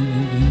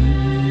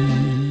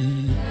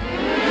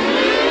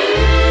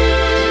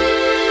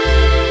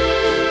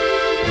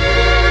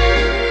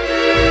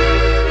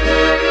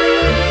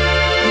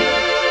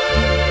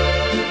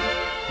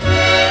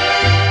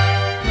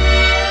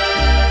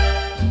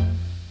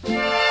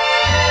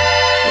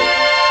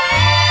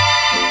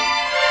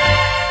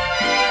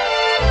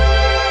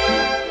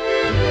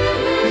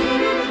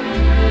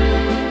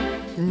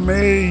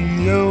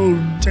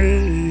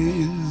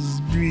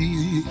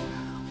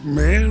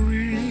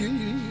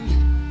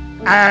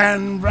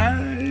 and bright.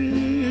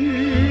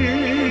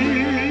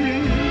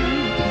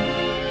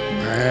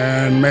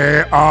 And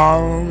may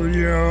all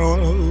your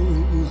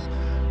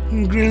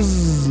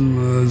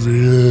Christmases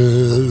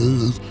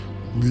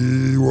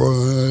be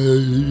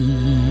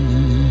white.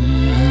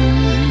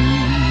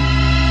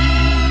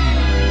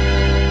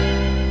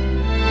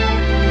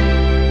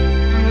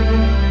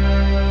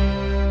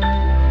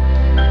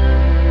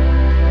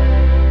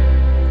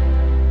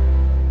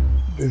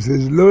 This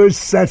is Louis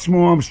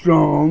Satchmo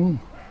Armstrong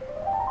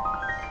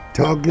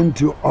talking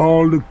to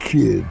all the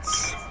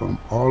kids from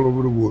all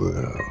over the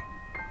world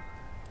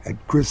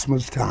at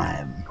Christmas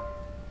time.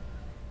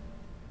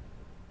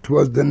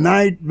 'Twas the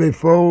night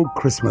before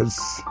Christmas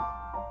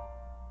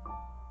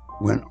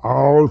when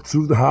all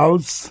through the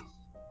house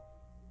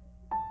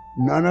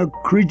not a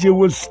creature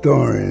was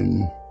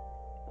stirring,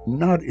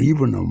 not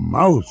even a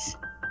mouse.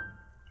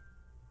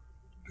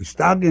 The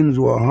stockings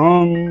were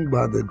hung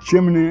by the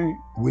chimney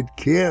with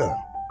care,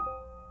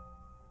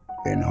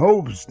 in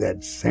hopes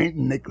that St.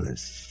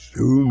 Nicholas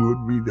soon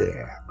would be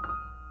there.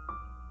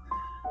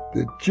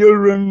 The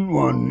children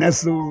were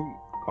nestled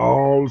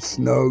all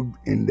snug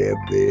in their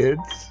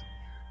beds,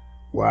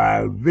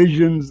 while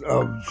visions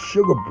of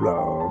sugar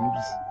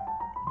plums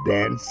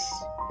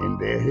danced in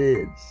their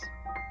heads.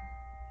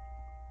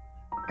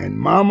 And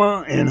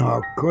Mama in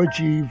her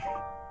kerchief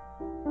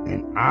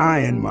and I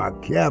in my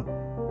cap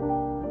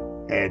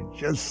had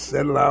just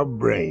settled our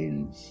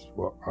brains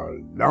for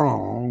a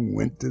long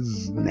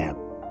winter's nap.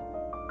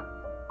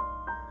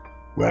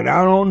 But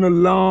out on the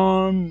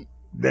lawn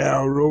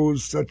there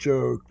arose such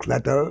a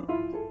clatter,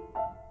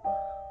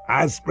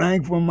 I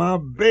sprang from my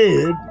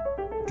bed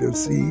to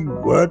see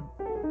what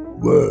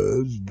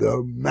was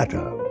the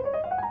matter.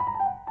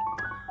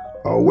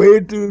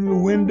 Away to the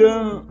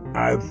window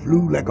I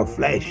flew like a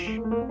flash,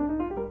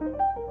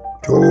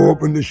 tore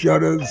open the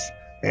shutters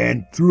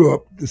and threw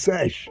up the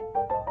sash.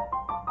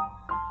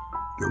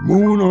 The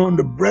moon on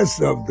the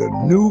breast of the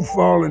new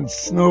fallen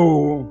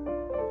snow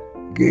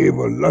gave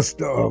a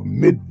luster of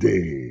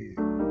midday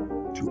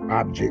to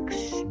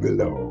objects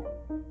below,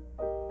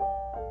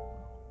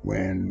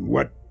 when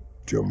what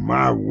to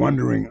my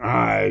wondering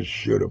eyes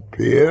should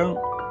appear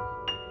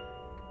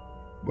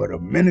but a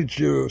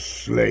miniature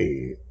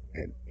sleigh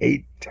and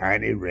 8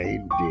 tiny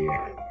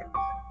reindeer,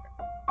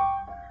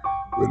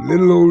 with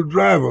little old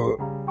driver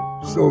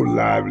so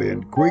lively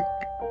and quick,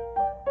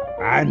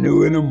 I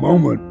knew in a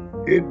moment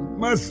it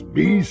must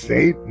be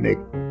Saint Nick.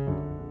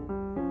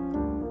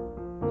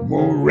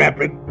 More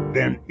rapid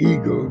than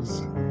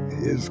eagles,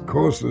 his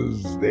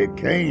coursers they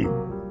came,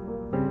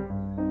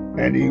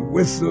 and he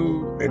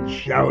whistled and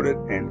shouted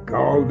and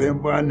called them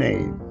by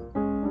name.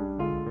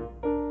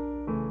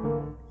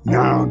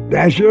 Now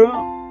Dasher,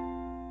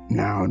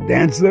 now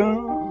Dancer,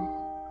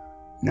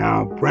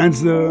 now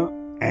Prancer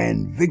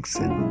and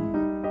Vixen,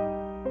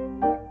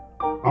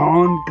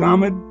 on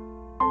Comet,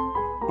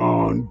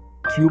 on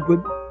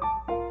Cupid,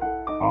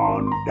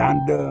 on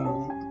Donder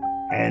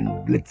and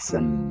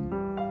Blitzen.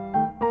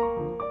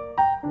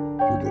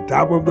 To the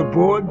top of the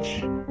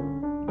porch,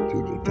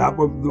 to the top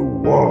of the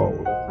wall.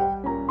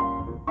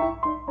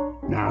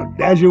 Now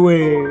dash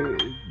away,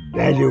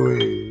 dash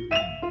away,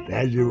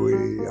 dash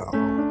away, all.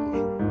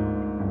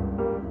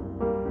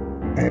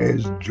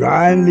 As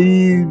dry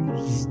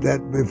leaves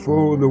that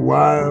before the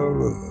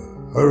wild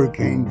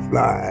hurricane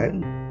fly,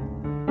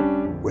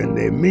 when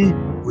they meet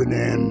with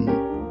an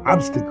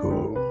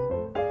obstacle,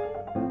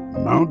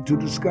 mount to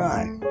the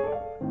sky.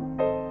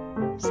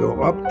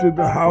 So up to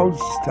the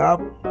house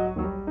top,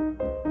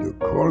 the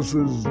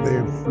coursers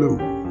they flew,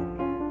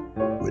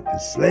 with the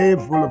sleigh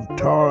full of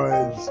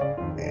toys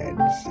and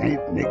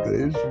St.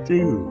 Nicholas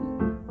too.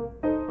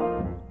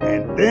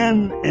 And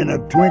then in a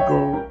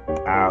twinkle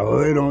I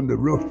heard on the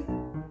roof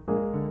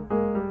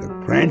the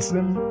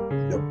prancing,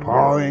 the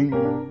pawing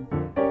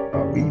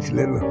of each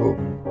little hoof.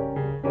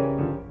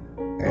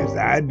 As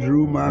I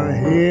drew my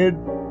head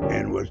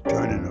and was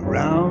turning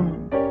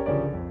around,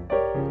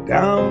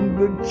 down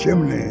the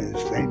chimney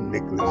St.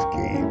 Nicholas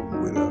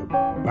came with a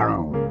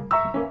bound.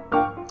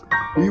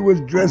 He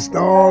was dressed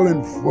all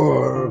in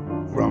fur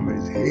from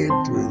his head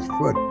to his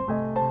foot,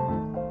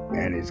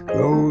 and his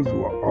clothes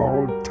were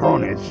all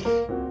tarnished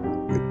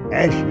with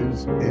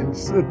ashes and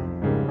soot.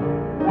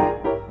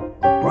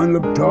 A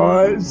bundle of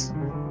toys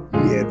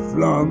he had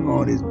flung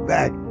on his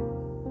back,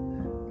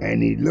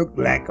 and he looked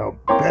like a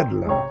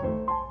peddler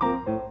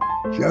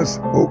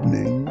just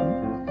opening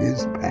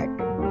his pack.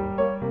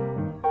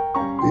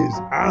 His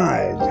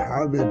eyes,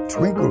 how they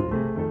twinkled,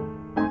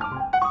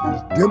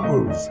 his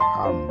dimples,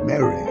 how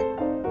merry.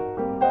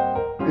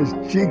 His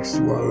cheeks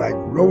were like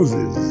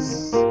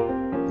roses,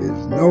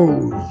 his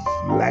nose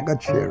like a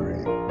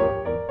cherry.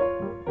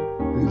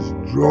 His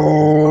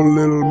droll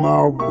little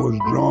mouth was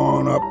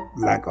drawn up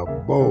like a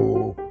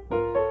bow,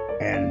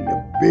 and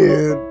the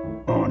beard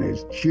on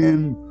his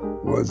chin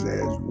was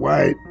as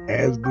white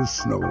as the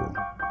snow.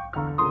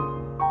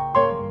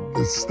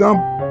 The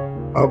stump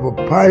of a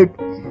pipe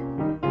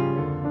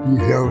he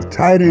held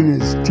tight in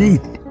his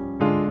teeth,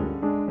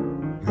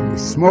 and the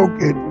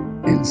smoke it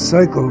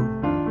encircled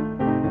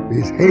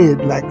his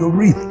head like a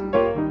wreath.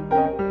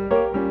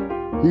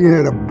 He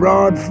had a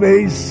broad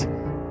face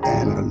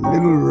and a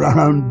little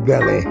round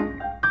belly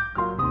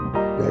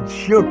that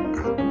shook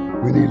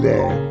when he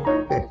laughed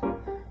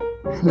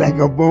like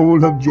a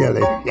bowl of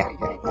jelly.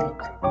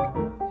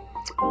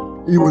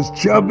 He was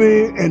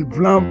chubby and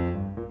plump,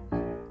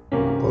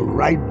 a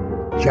right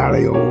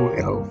jolly old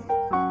elf.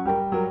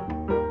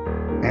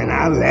 And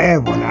I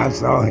laughed when I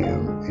saw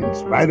him, in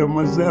spite of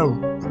myself.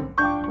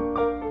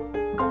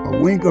 A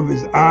wink of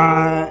his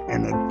eye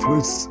and a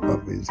twist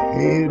of his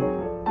head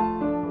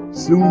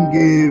soon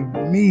gave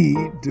me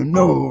to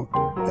know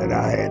that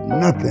I had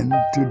nothing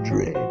to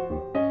dread.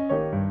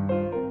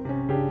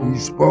 He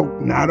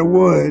spoke not a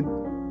word,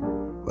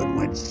 but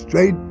went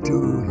straight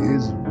to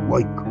his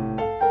work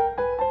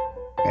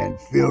and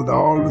filled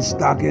all the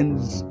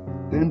stockings,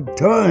 then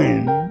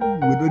turned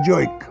with a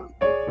jerk.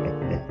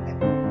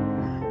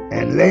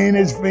 And laying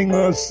his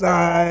finger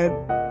aside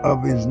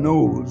of his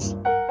nose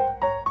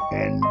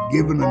and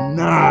giving a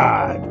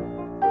nod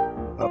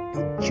up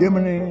the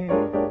chimney,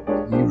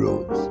 he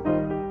rose.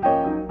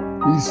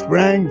 He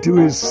sprang to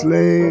his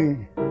sleigh,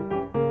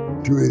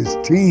 to his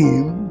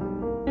team,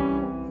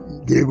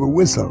 gave a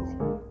whistle,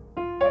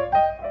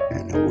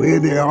 and away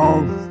they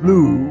all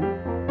flew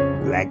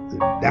like the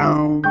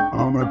down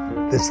on a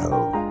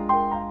thistle.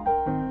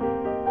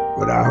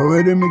 But I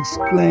heard him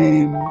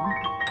exclaim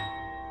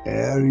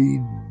ere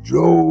he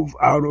drove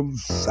out of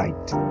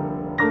sight,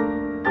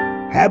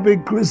 "Happy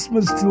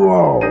Christmas to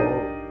all,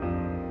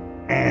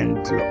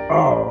 and to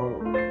all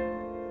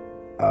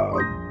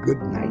a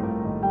good night,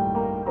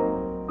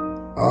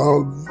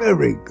 a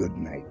very good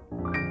night."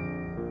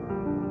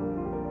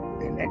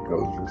 And that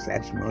goes for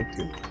Satchmo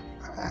too.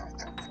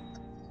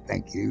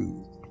 Thank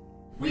you.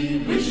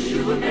 We wish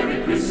you a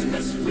Merry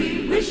Christmas,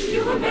 we wish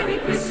you a Merry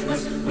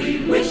Christmas,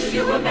 we wish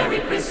you a Merry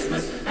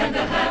Christmas and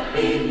a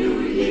Happy New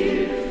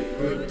Year.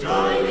 Good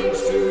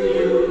tidings to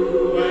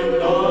you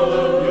and all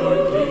of your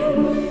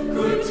kin,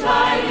 good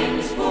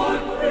tidings for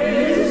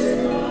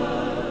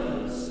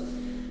Christmas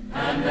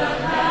and a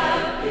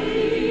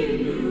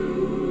Happy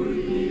New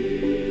Year.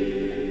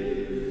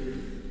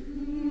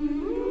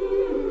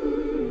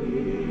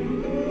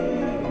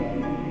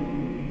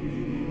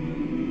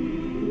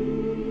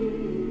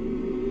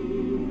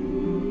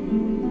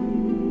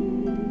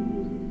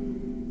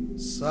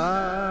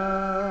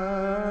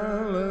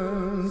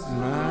 Silent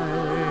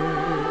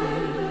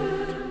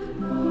night,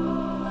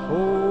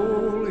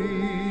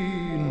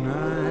 holy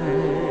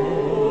night,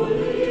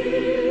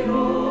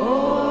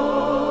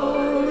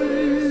 all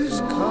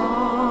is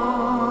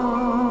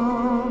calm,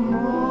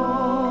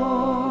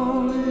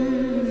 all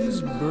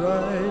is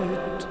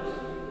bright,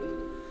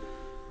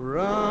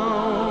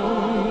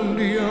 round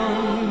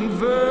young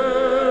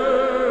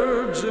virgin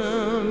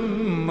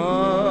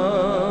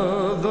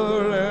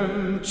mother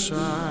and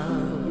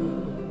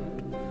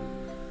child,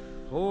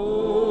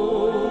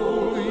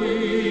 holy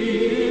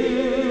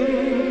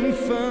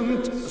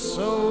infant,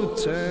 so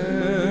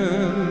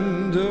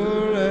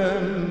tender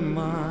and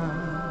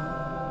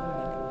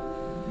mild,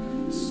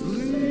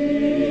 sleep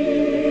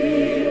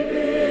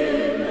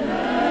in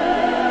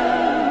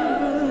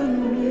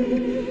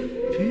heavenly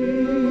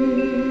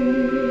peace,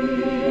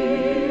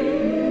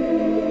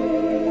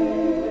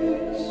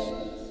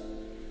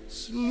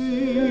 sleep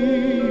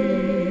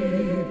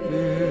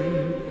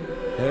in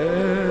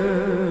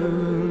heavenly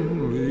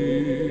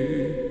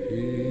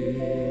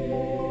peace.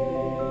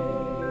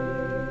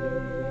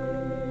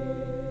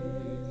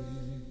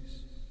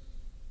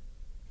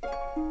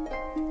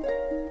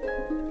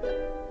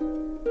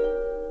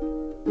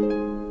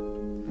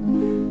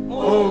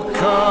 Oh,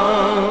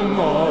 come,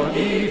 all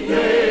ye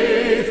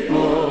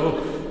faithful,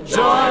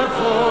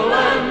 joyful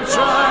and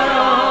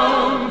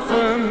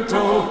triumphant.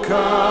 Oh,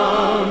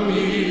 come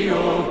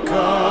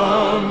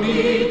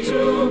ye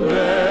to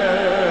Bethlehem.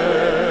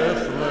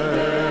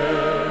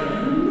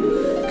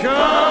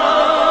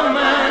 Come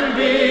and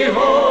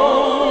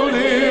behold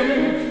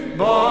him,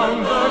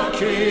 born the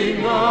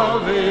King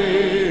of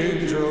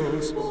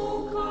angels.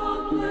 Oh,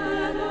 come,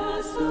 let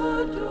us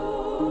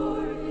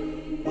adore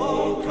him.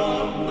 Oh,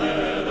 come,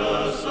 let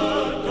us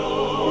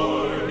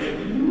adore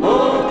him.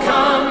 Oh,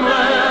 come,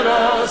 let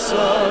us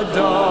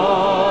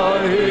adore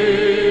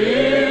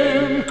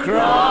him, Christ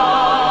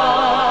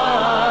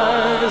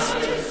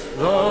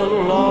the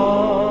Lord.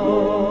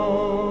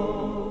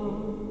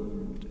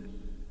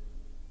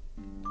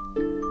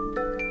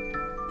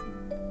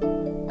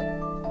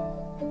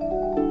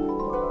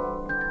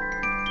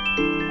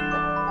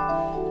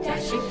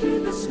 Dashing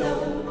through the snow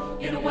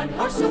in a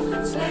one-horse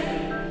open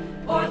sleigh,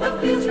 o'er the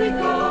fields we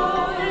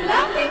go,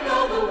 laughing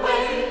all the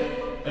way.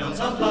 Bells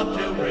on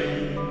bobtail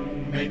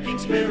ring, making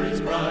spirits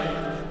bright.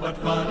 What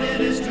fun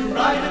it is to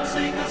ride and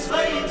sing a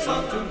sleighing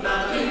song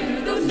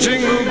tonight.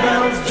 Jingle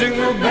bells,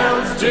 jingle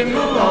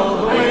all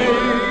the way.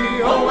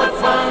 Oh, what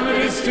fun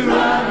it is to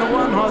ride in a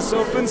one-horse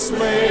open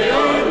sleigh.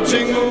 Oh,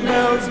 jingle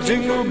bells,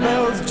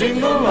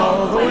 jingle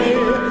all the way.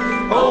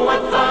 Oh,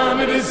 what fun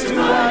it is to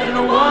ride in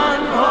a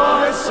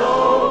one-horse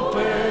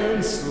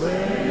open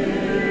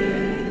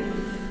sleigh.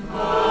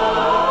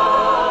 Oh,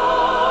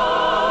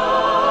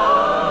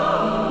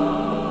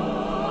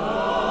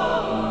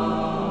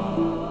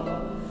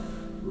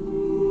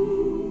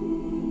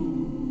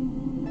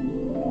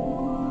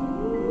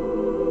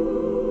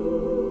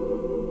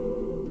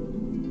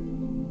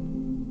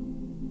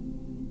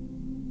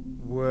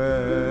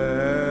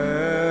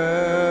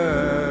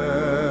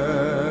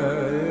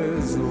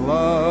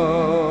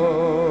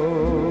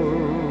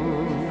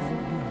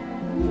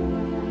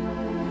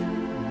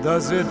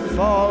 Does it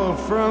fall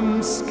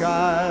from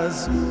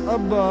skies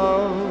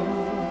above?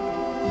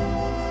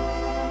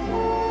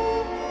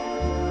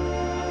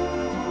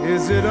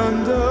 Is it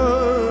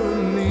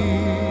underneath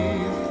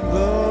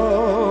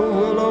the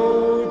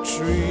willow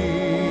tree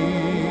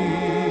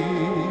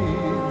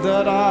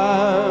that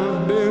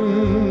I've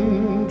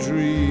been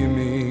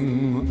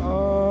dreaming of?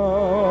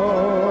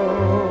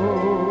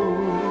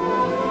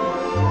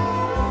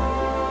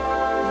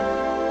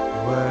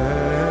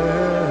 Where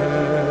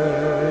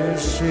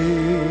is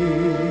she?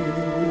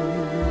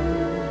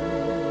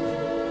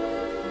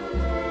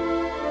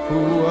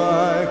 Who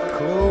I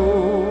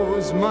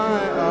close my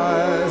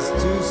eyes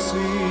to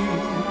see.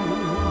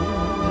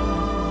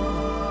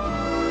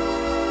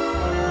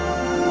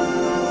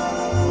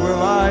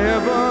 Will I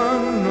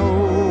ever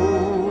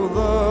know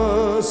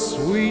the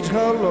sweet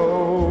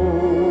hello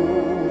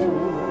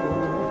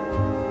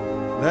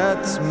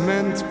that's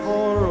meant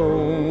for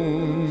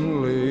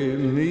only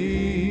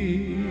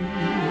me?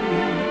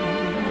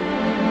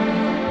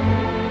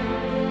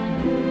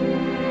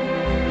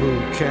 Who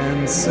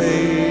can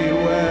say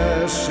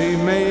where she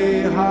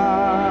may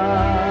hide?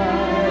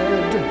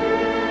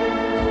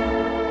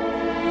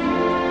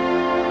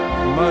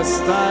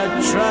 Must I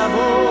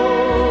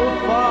travel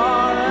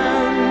far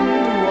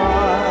and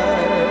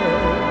wide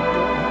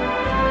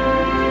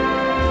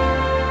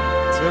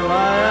till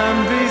I am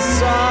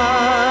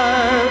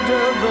beside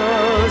the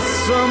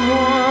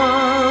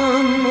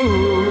someone who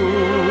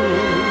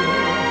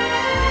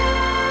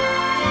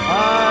I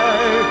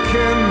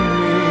can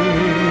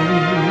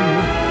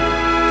mean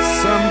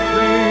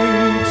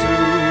something to?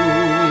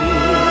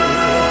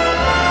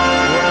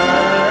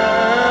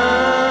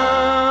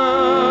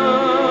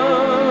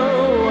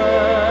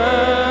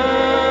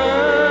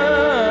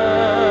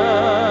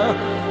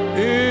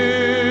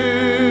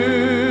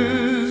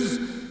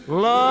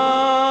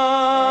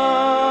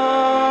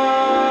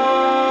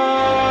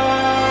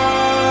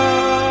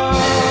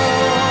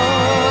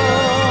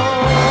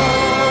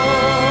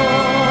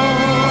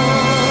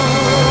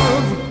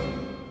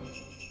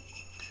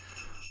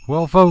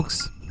 Well,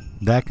 folks,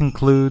 that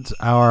concludes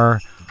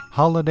our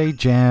Holiday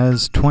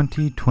Jazz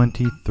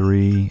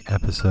 2023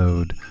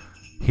 episode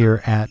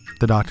here at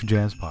the Dr.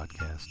 Jazz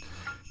Podcast.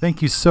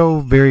 Thank you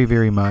so very,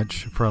 very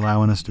much for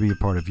allowing us to be a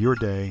part of your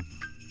day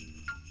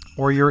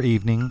or your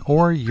evening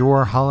or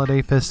your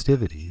holiday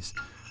festivities.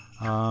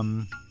 We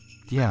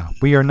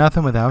are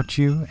nothing without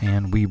you,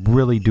 and we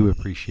really do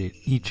appreciate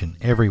each and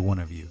every one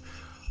of you.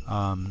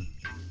 In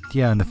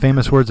the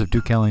famous words of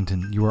Duke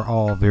Ellington, you are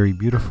all very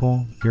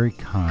beautiful, very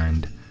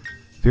kind,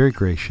 very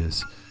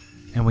gracious,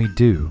 and we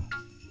do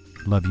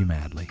love you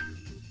madly.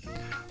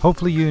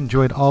 Hopefully you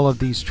enjoyed all of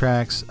these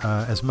tracks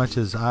as much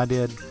as I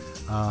did,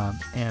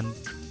 and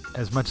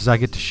as much as I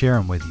get to share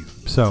them with you.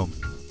 So,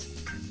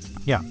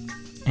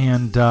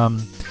 and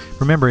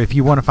remember, if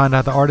you want to find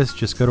out the artist,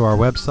 just go to our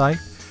website.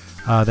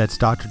 That's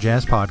Dr.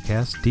 Jazz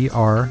Podcast,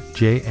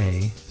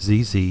 DRJAZZ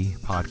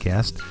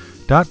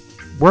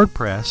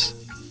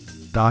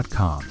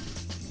Podcast.wordpress.com.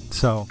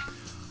 So,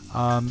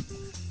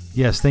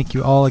 yes, thank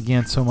you all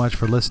again so much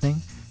for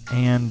listening,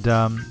 and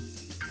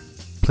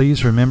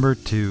please remember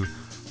to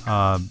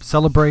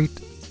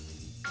celebrate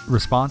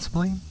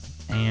responsibly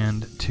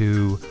and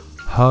to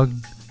hug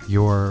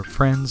your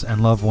friends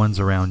and loved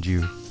ones around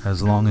you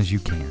as long as you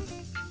can.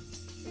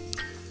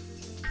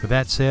 With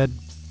that said,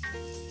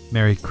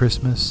 Merry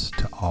Christmas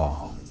to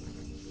all,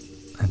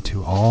 and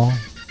to all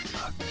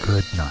a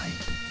good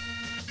night.